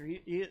taskmaster.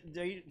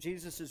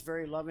 Jesus is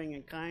very loving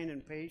and kind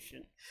and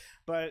patient,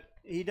 but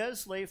he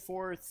does lay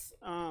forth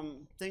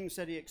things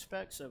that he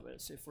expects of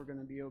us if we're going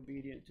to be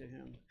obedient to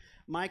him.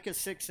 Micah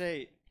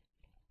 6:8.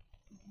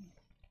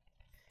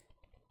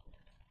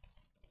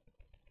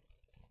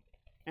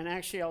 And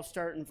actually, I'll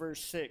start in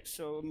verse 6.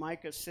 So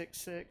Micah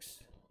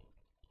 6:6.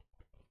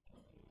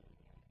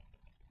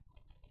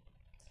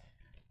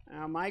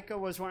 Micah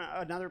was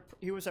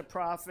he was a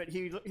prophet.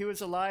 He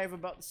was alive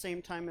about the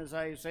same time as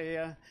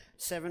Isaiah,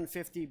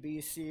 750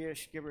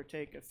 BC-ish, give or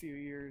take a few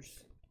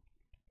years.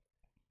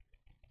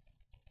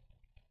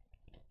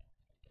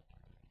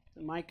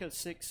 Micah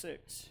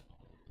 6:6.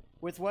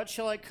 With what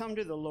shall I come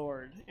to the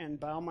Lord and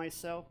bow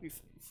myself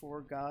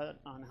before God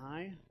on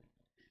high?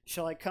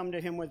 Shall I come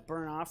to him with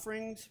burnt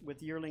offerings,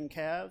 with yearling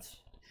calves?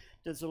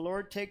 Does the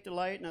Lord take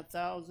delight in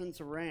thousands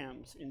of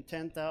rams, in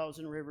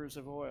 10,000 rivers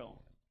of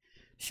oil?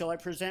 Shall I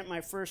present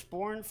my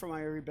firstborn for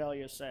my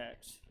rebellious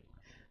acts,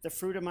 the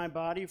fruit of my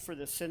body for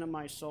the sin of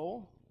my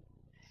soul?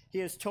 He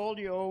has told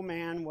you, O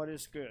man, what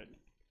is good.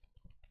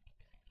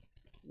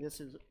 This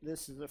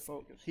is the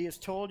focus. He has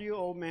told you,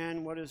 O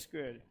man, what is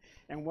good.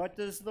 And what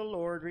does the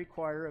Lord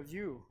require of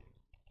you?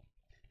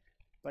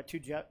 But to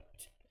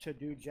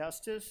do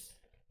justice,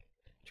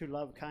 to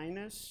love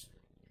kindness,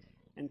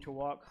 and to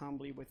walk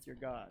humbly with your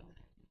God.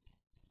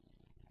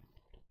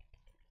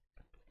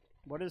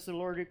 What does the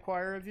Lord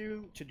require of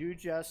you? To do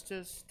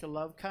justice, to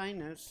love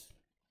kindness,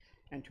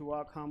 and to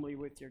walk humbly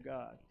with your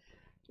God.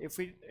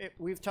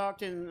 We've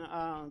talked in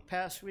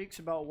past weeks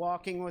about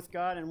walking with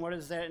God, and what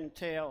does that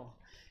entail?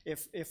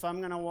 If I'm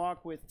going to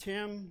walk with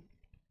Tim,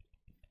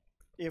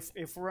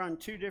 if we're on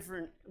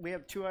we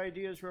have two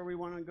ideas where we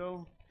want to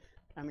go.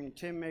 I mean,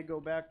 Tim may go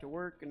back to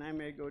work, and I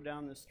may go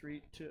down the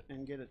street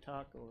and get a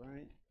taco,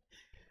 right?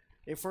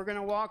 If we're going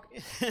to walk,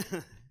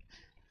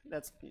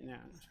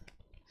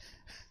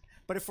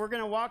 But if we're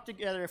going to walk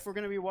together, if we're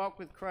going to walk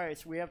with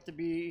Christ, we have to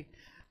be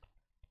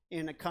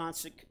in a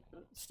constant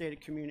state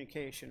of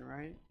communication,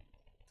 right?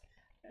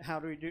 How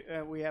do we do?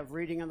 We have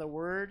reading of the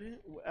Word.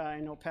 I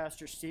know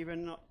Pastor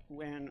Stephen,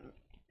 when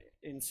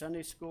in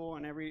Sunday school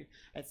and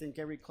I think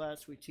every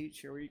class we teach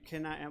here, we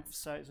cannot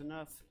emphasize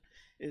enough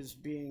is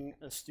being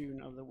a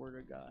student of the Word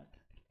of God.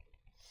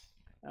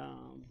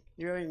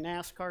 You have any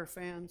NASCAR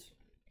fans?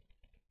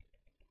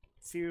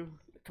 Few.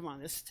 Come on,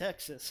 this is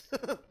Texas.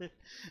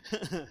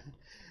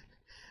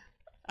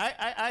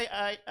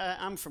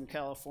 I'm from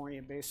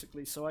California,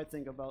 basically, so I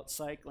think about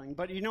cycling.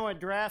 But you know what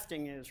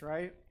drafting is,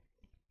 right?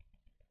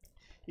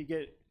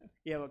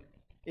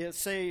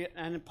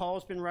 And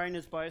Paul's been riding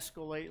his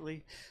bicycle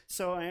lately.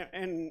 So,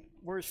 and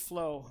where's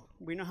Flo?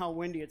 We know how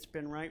windy it's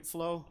been, right,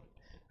 Flo?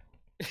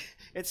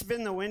 It's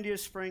been the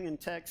windiest spring in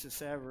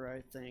Texas ever,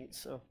 I think.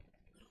 So,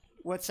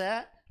 what's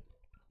that?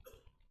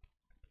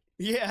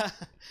 Yeah.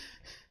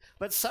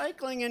 But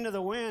cycling into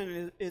the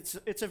wind, it's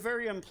a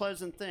very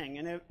unpleasant thing.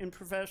 And in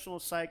professional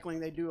cycling,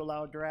 they do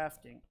allow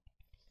drafting.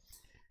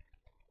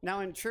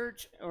 Now in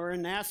church or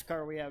in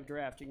NASCAR, we have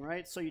drafting,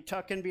 right? So you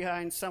tuck in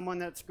behind someone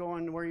that's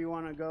going where you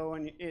want to go,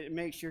 and it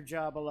makes your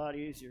job a lot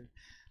easier.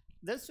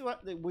 This is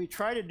what we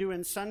try to do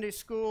in Sunday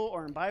school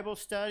or in Bible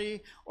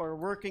study or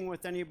working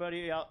with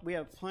anybody else. We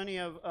have plenty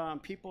of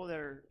people that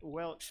are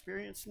well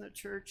experienced in the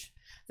church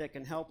that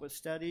can help with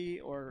study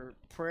or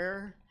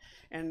prayer.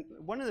 And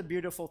one of the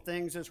beautiful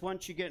things is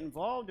once you get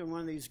involved in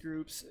one of these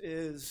groups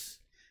is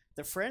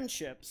the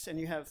friendships, and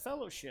you have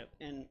fellowship,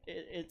 and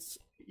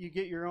you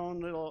get your own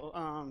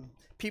little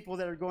people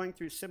that are going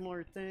through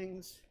similar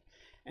things,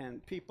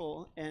 and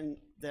people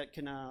that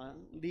can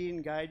lead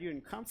and guide you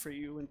and comfort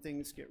you when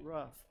things get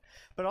rough.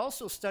 But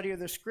also study of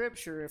the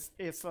Scripture.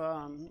 If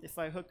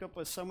I hook up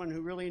with someone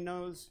who really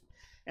knows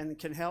and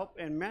can help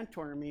and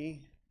mentor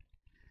me,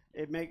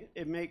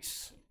 it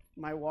makes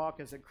my walk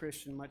as a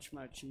Christian much,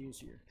 much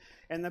easier.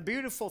 And the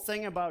beautiful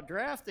thing about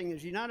drafting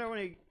is you not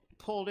only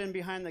pulled in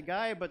behind the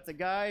guy, but the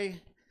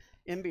guy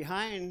in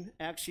behind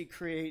actually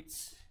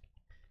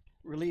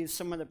relieves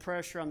some of the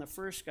pressure on the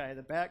first guy,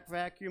 the back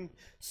vacuum.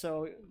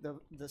 So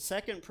the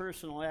second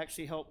person will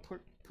actually help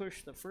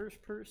push the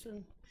first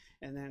person,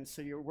 and then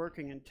so you're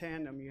working in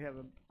tandem. You have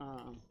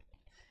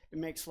it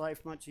makes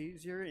life much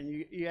easier, and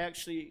you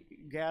actually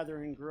gather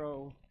and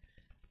grow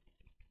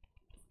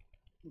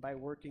by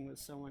working with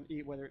someone,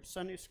 whether it's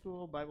Sunday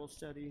school, Bible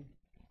study,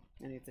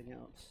 anything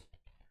else.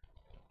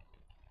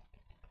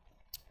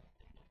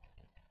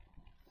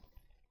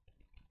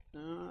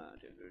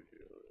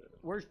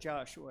 Where's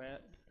Joshua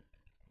at?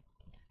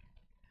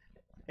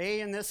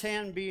 A in this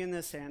hand, B in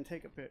this hand.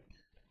 Take a pick.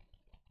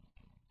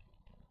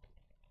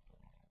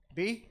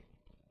 B?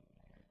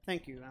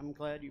 Thank you. I'm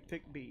glad you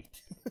picked B.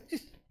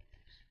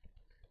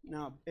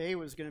 Now, A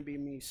was going to be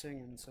me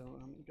singing, so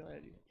I'm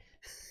glad you...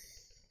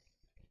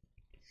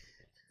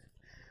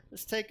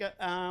 Let's take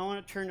I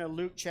want to turn to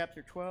Luke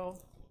chapter 12.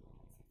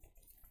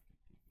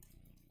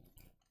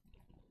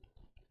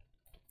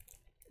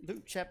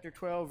 Luke chapter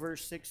 12,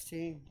 verse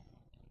 16.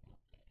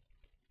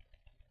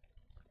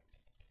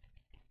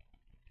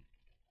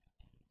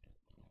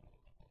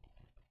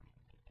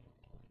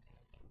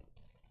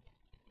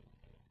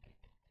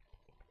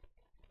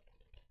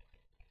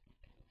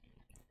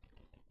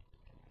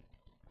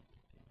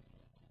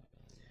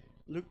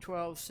 Luke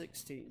 12,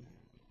 16.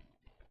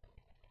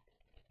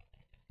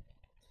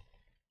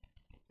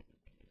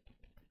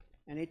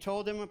 And he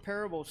told them a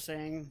parable,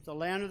 saying, the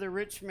land of the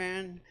rich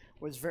man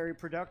was very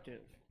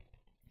productive.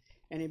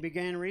 And he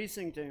began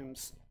reasoning to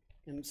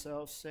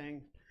himself,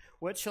 saying,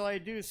 what shall I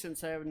do,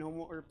 since I have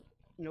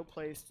no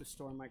place to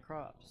store my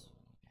crops?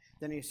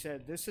 Then he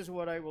said, this is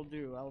what I will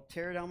do. I'll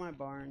tear down my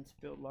barns,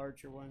 build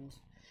larger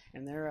ones,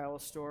 and there I will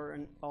store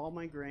all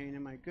my grain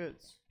and my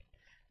goods.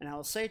 And I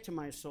will say to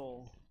my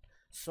soul,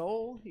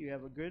 soul, you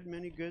have a good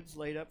many goods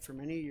laid up for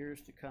many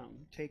years to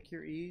come. Take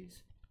your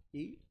ease,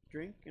 eat,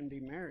 drink, and be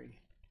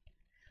merry.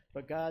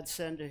 But God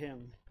said to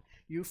him,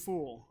 you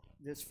fool,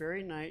 this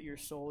very night your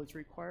soul is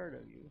required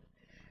of you.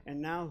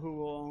 And now who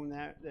will own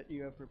that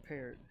you have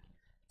prepared?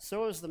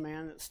 So is the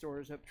man that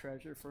stores up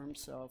treasure for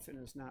himself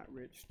and is not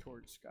rich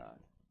towards God.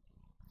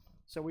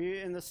 So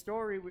in the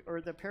story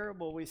or the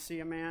parable, we see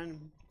a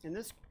man, and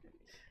this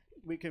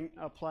we can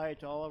apply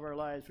to all of our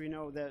lives. We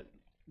know that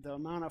the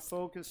amount of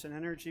focus and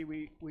energy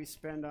we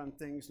spend on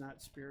things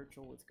not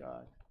spiritual with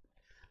God.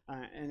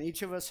 And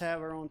each of us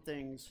have our own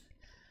things.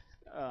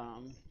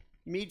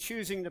 Me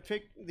choosing to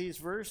pick these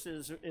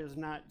verses is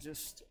not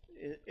just,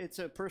 it's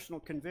a personal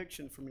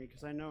conviction for me,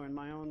 because I know in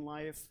my own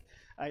life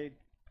I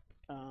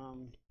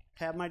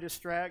have my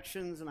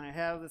distractions, and I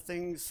have the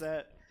things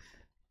that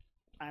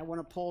I want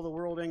to pull the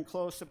world in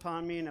close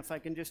upon me, and if I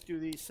can just do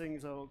these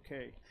things,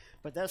 okay.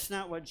 But that's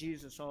not what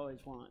Jesus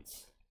always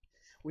wants.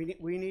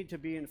 We need to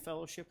be in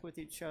fellowship with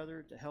each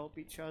other, to help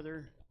each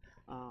other,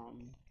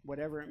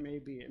 whatever it may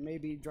be. It may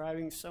be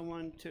driving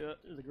someone to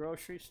the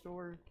grocery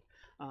store.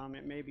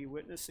 It may be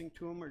witnessing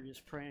to them or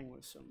just praying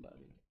with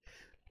somebody.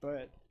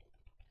 But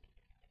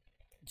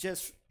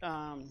just,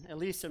 at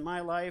least in my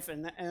life,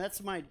 and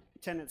that's my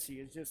tendency,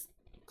 is just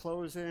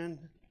close in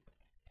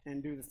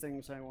and do the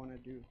things I want to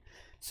do.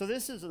 So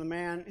this is the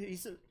man,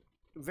 he's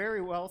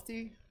very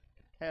wealthy,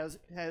 has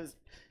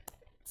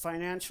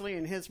financially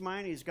in his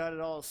mind, he's got it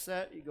all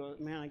set. He goes,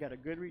 man, I got a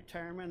good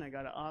retirement, I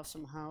got an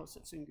awesome house,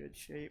 it's in good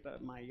shape,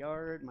 my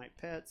yard, my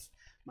pets,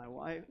 my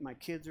wife, my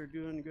kids are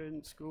doing good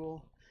in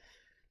school.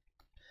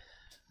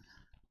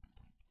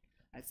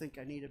 I think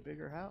I need a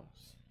bigger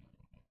house.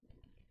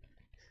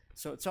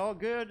 So it's all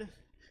good.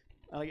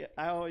 I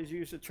always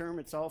use the term,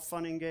 it's all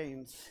fun and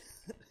games.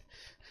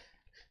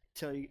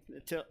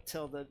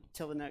 till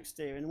the next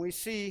day. And we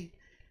see,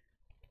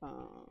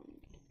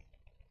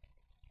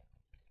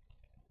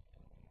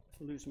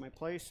 lose my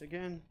place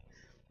again.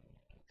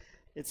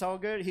 It's all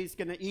good. He's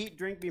going to eat,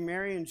 drink, be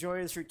merry, enjoy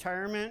his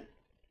retirement.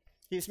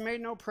 He's made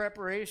no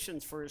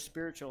preparations for his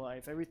spiritual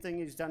life. Everything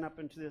he's done up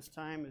until this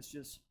time is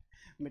just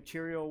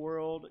material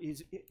world.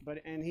 He's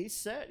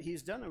set.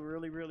 He's done a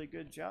really, really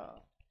good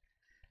job.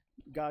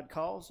 God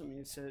calls him.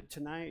 He said,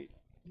 tonight,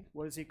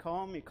 what does he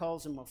call him? He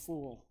calls him a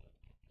fool.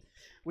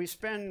 We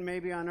spend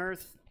maybe on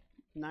earth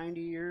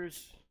 90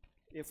 years,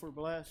 if we're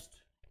blessed.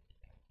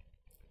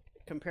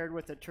 Compared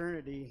with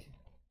eternity,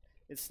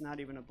 it's not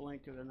even a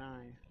blink of an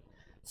eye.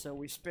 So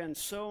we spend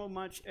so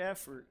much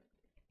effort,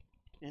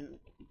 and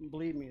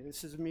believe me,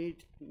 this is me.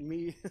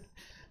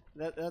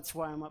 That's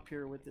why I'm up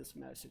here with this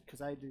message,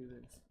 because I do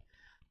this.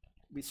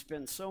 We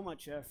spend so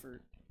much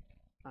effort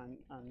on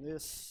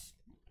this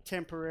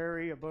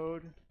temporary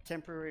abode,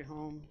 temporary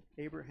home.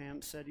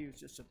 Abraham said he was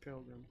just a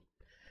pilgrim.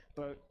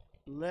 But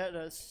let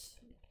us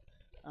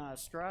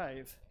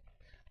strive.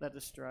 Let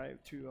us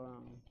strive to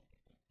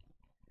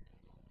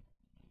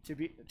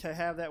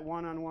have that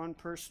one-on-one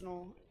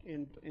personal.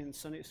 In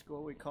Sunday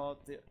school, we call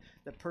it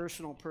the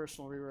personal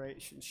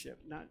relationship.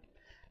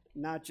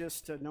 Not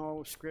just to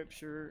know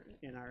Scripture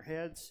in our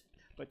heads,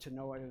 but to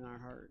know it in our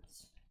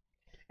hearts.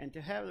 And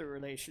to have the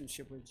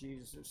relationship with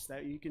Jesus,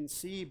 that you can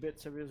see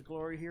bits of his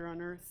glory here on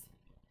earth.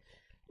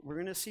 We're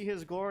going to see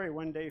his glory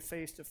one day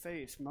face to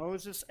face.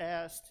 Moses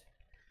asked,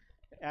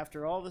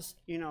 after all this,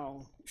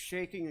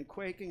 shaking and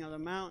quaking of the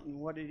mountain,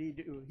 what did he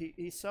do?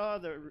 He saw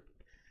the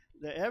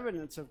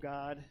evidence of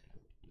God,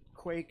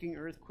 quaking,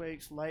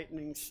 earthquakes,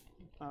 lightning,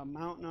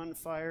 mountain on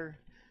fire.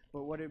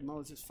 But what did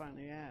Moses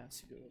finally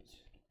ask? He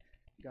goes,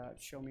 God,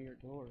 show me your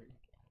glory.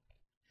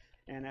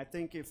 And I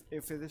think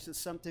if this is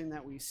something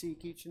that we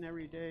seek each and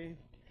every day,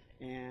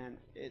 and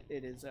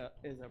it is a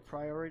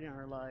priority in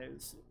our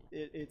lives,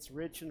 it's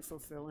rich and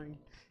fulfilling.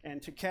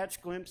 And to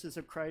catch glimpses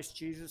of Christ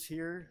Jesus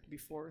here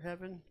before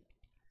heaven,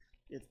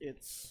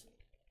 it's,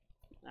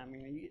 I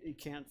mean, you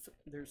can't,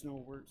 there's no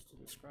words to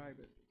describe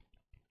it.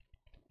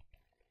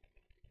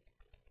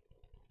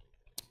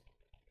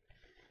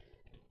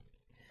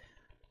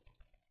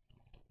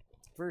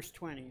 Verse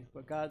 20,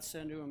 but God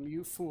said to him,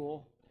 you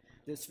fool,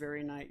 this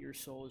very night your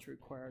soul is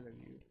required of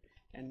you.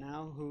 And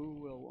now who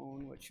will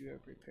own what you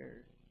have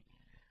prepared?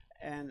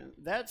 And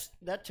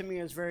that to me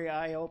is very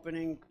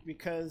eye-opening,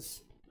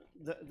 because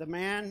the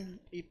man,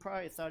 he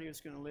probably thought he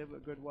was going to live a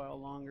good while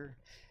longer.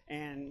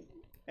 And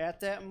at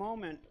that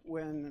moment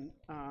when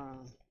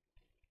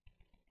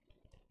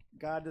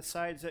God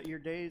decides that your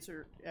days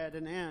are at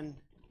an end,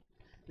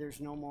 there's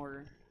no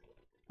more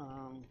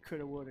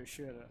coulda, woulda,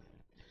 shoulda.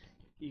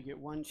 You get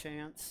one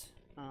chance.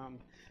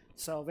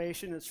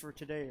 Salvation is for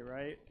today,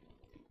 right?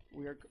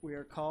 We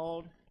are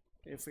called.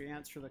 If we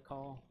answer the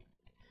call,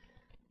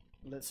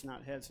 let's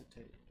not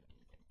hesitate.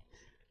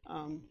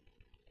 Sorry.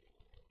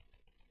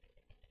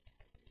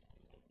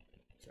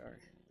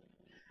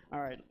 All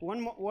right,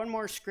 one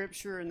more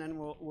scripture, and then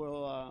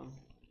we'll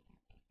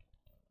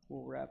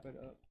wrap it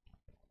up.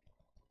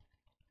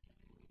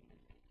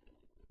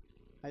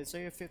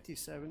 Isaiah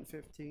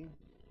 57:15.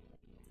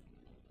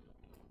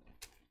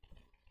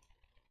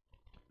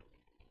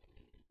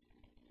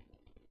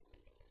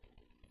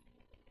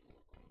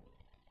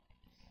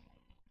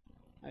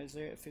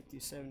 Isaiah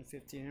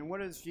 57:15. And what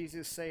does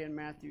Jesus say in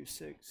Matthew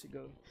 6? He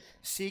goes,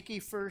 seek ye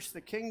first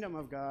the kingdom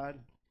of God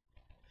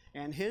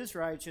and his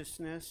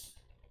righteousness.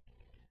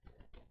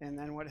 And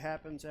then what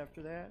happens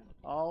after that?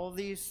 All of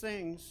these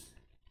things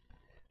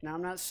Now,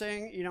 I'm not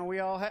saying, we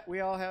all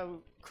have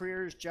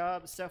careers,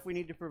 jobs, stuff we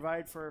need to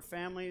provide for our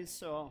families.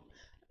 So,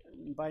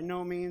 by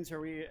no means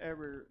are we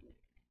ever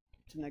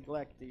to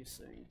neglect these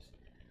things.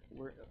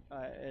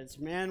 As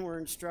men, we're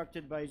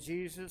instructed by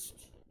Jesus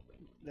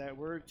that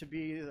we're to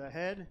be the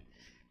head,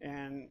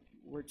 and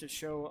we're to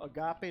show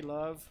agape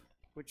love,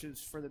 which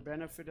is for the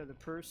benefit of the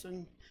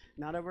person,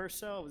 not of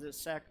ourselves.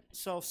 It's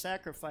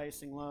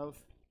self-sacrificing love,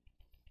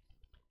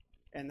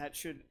 and that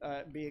should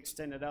be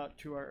extended out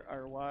to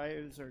our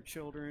wives, our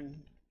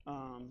children,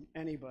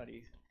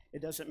 anybody.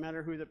 It doesn't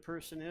matter who the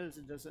person is.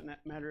 It doesn't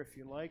matter if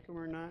you like them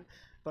or not.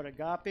 But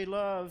agape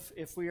love,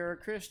 if we are a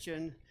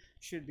Christian,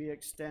 should be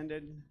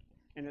extended,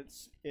 and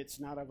it's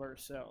not of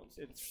ourselves.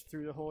 It's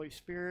through the Holy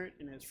Spirit,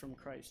 and it's from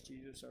Christ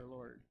Jesus our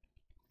Lord.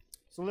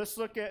 So let's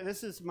look at,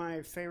 this is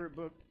my favorite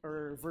book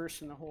or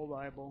verse in the whole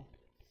Bible.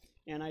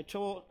 And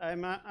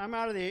I'm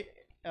out of the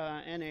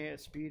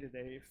NASB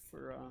today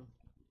for,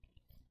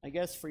 I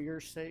guess for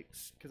your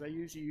sakes, because I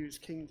usually use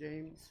King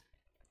James.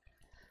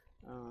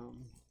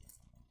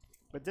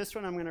 But this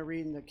one I'm going to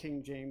read in the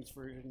King James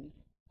Version.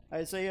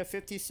 Isaiah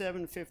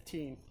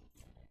 57:15.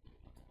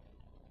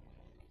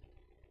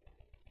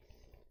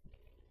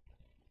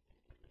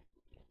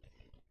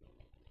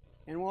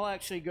 And we'll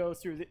actually go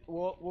through,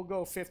 we'll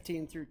go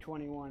 15 through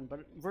 21.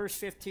 But verse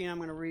 15 I'm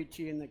going to read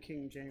to you in the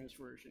King James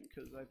Version,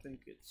 because I think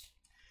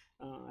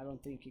I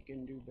don't think you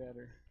can do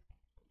better.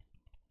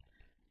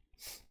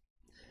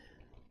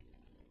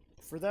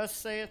 For thus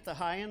saith the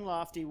high and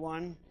lofty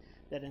one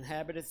that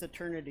inhabiteth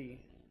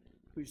eternity,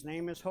 whose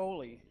name is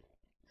holy.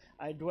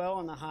 I dwell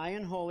in the high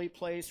and holy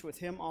place with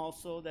him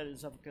also that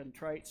is of a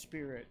contrite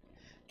spirit,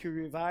 to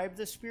revive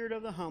the spirit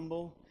of the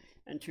humble,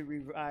 and to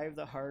revive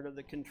the heart of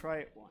the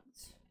contrite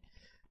ones.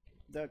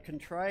 The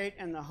contrite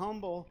and the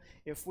humble,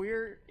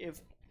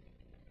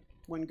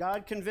 when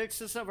God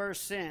convicts us of our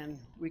sin,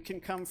 we can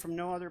come from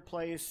no other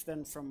place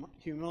than from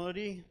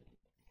humility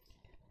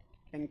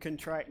and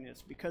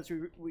contriteness, because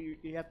we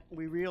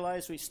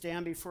realize we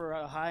stand before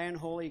a high and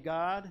holy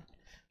God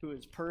who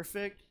is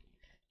perfect,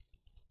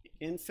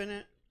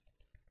 infinite,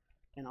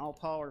 and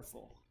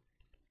all-powerful.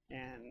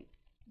 And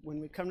when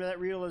we come to that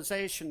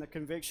realization, the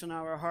conviction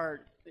of our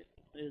heart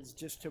is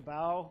just to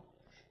bow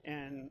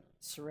and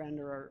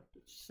surrender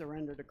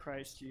to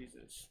Christ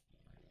Jesus.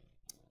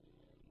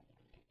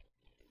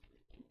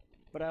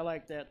 But I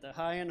like that, the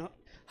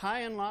high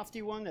and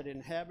lofty one that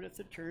inhabiteth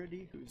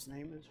eternity, whose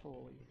name is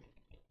holy.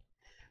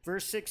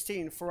 Verse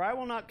 16, for I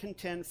will not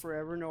contend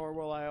forever, nor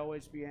will I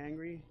always be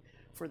angry,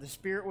 for the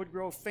spirit would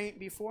grow faint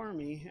before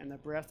me, and the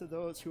breath of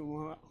those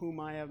whom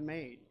I have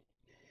made.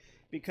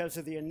 Because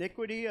of the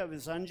iniquity of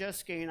his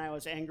unjust gain, I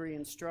was angry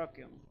and struck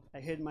him. I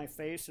hid my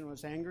face and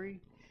was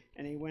angry,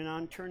 and he went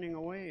on turning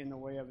away in the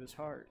way of his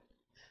heart.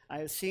 I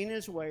have seen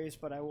his ways,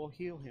 but I will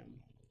heal him.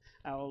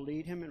 I will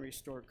lead him and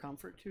restore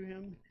comfort to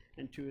him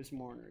and to his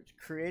mourners,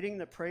 creating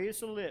the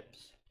praise of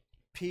lips,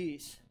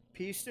 peace,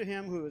 peace to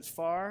him who is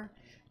far,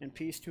 and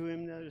peace to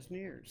him that is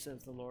near,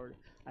 says the Lord.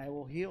 I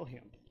will heal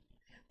him.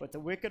 But the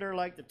wicked are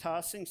like the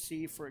tossing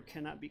sea, for it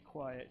cannot be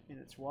quiet, and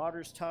its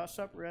waters toss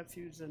up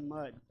refuse and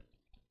mud.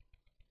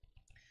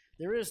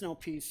 There is no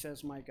peace,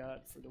 says my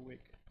God, for the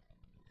wicked.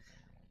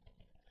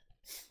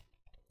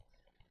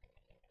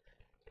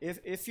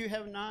 If you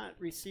have not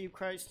received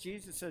Christ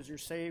Jesus as your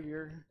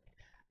Savior,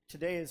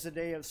 today is the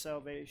day of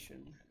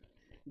salvation.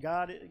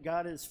 God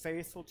is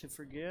faithful to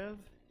forgive,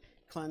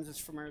 cleanse us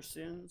from our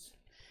sins.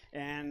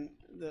 And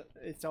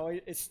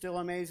it still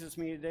amazes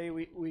me today.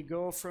 We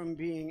go from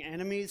being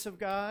enemies of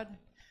God.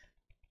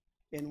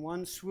 In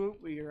one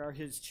swoop, we are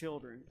his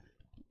children,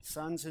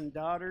 sons and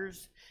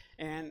daughters.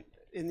 And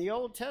in the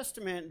Old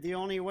Testament, the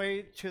only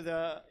way to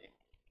the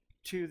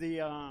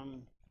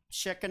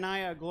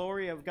Shekinah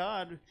glory of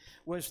God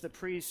was the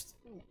priest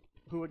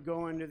who would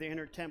go into the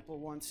inner temple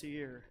once a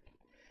year.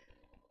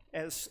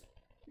 As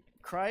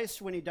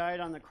Christ, when he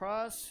died on the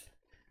cross,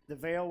 the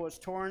veil was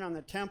torn on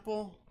the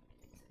temple.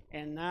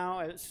 And now,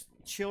 as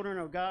children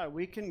of God,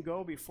 we can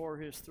go before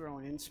his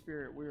throne in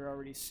spirit. We're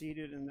already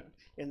seated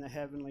in the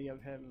heavenly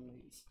of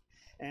heavenlies.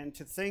 And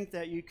to think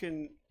that you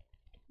can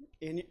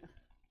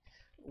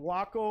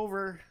walk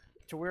over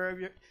to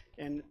wherever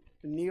and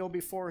kneel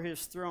before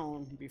his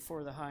throne,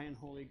 before the high and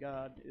holy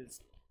God,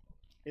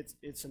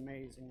 it's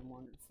amazing and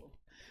wonderful.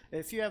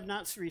 If you have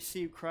not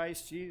received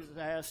Christ Jesus,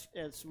 I ask,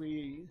 as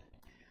we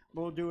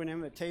will do an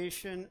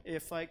invitation,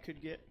 if I could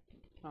get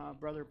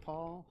Brother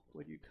Paul,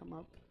 would you come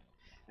up?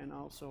 And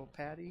also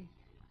Patty.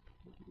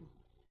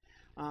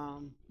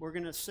 We're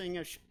gonna sing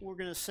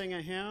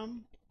a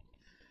hymn.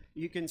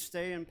 You can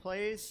stay in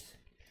place,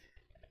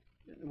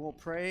 and we'll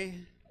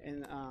pray.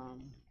 And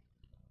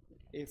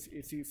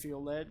if you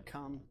feel led,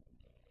 come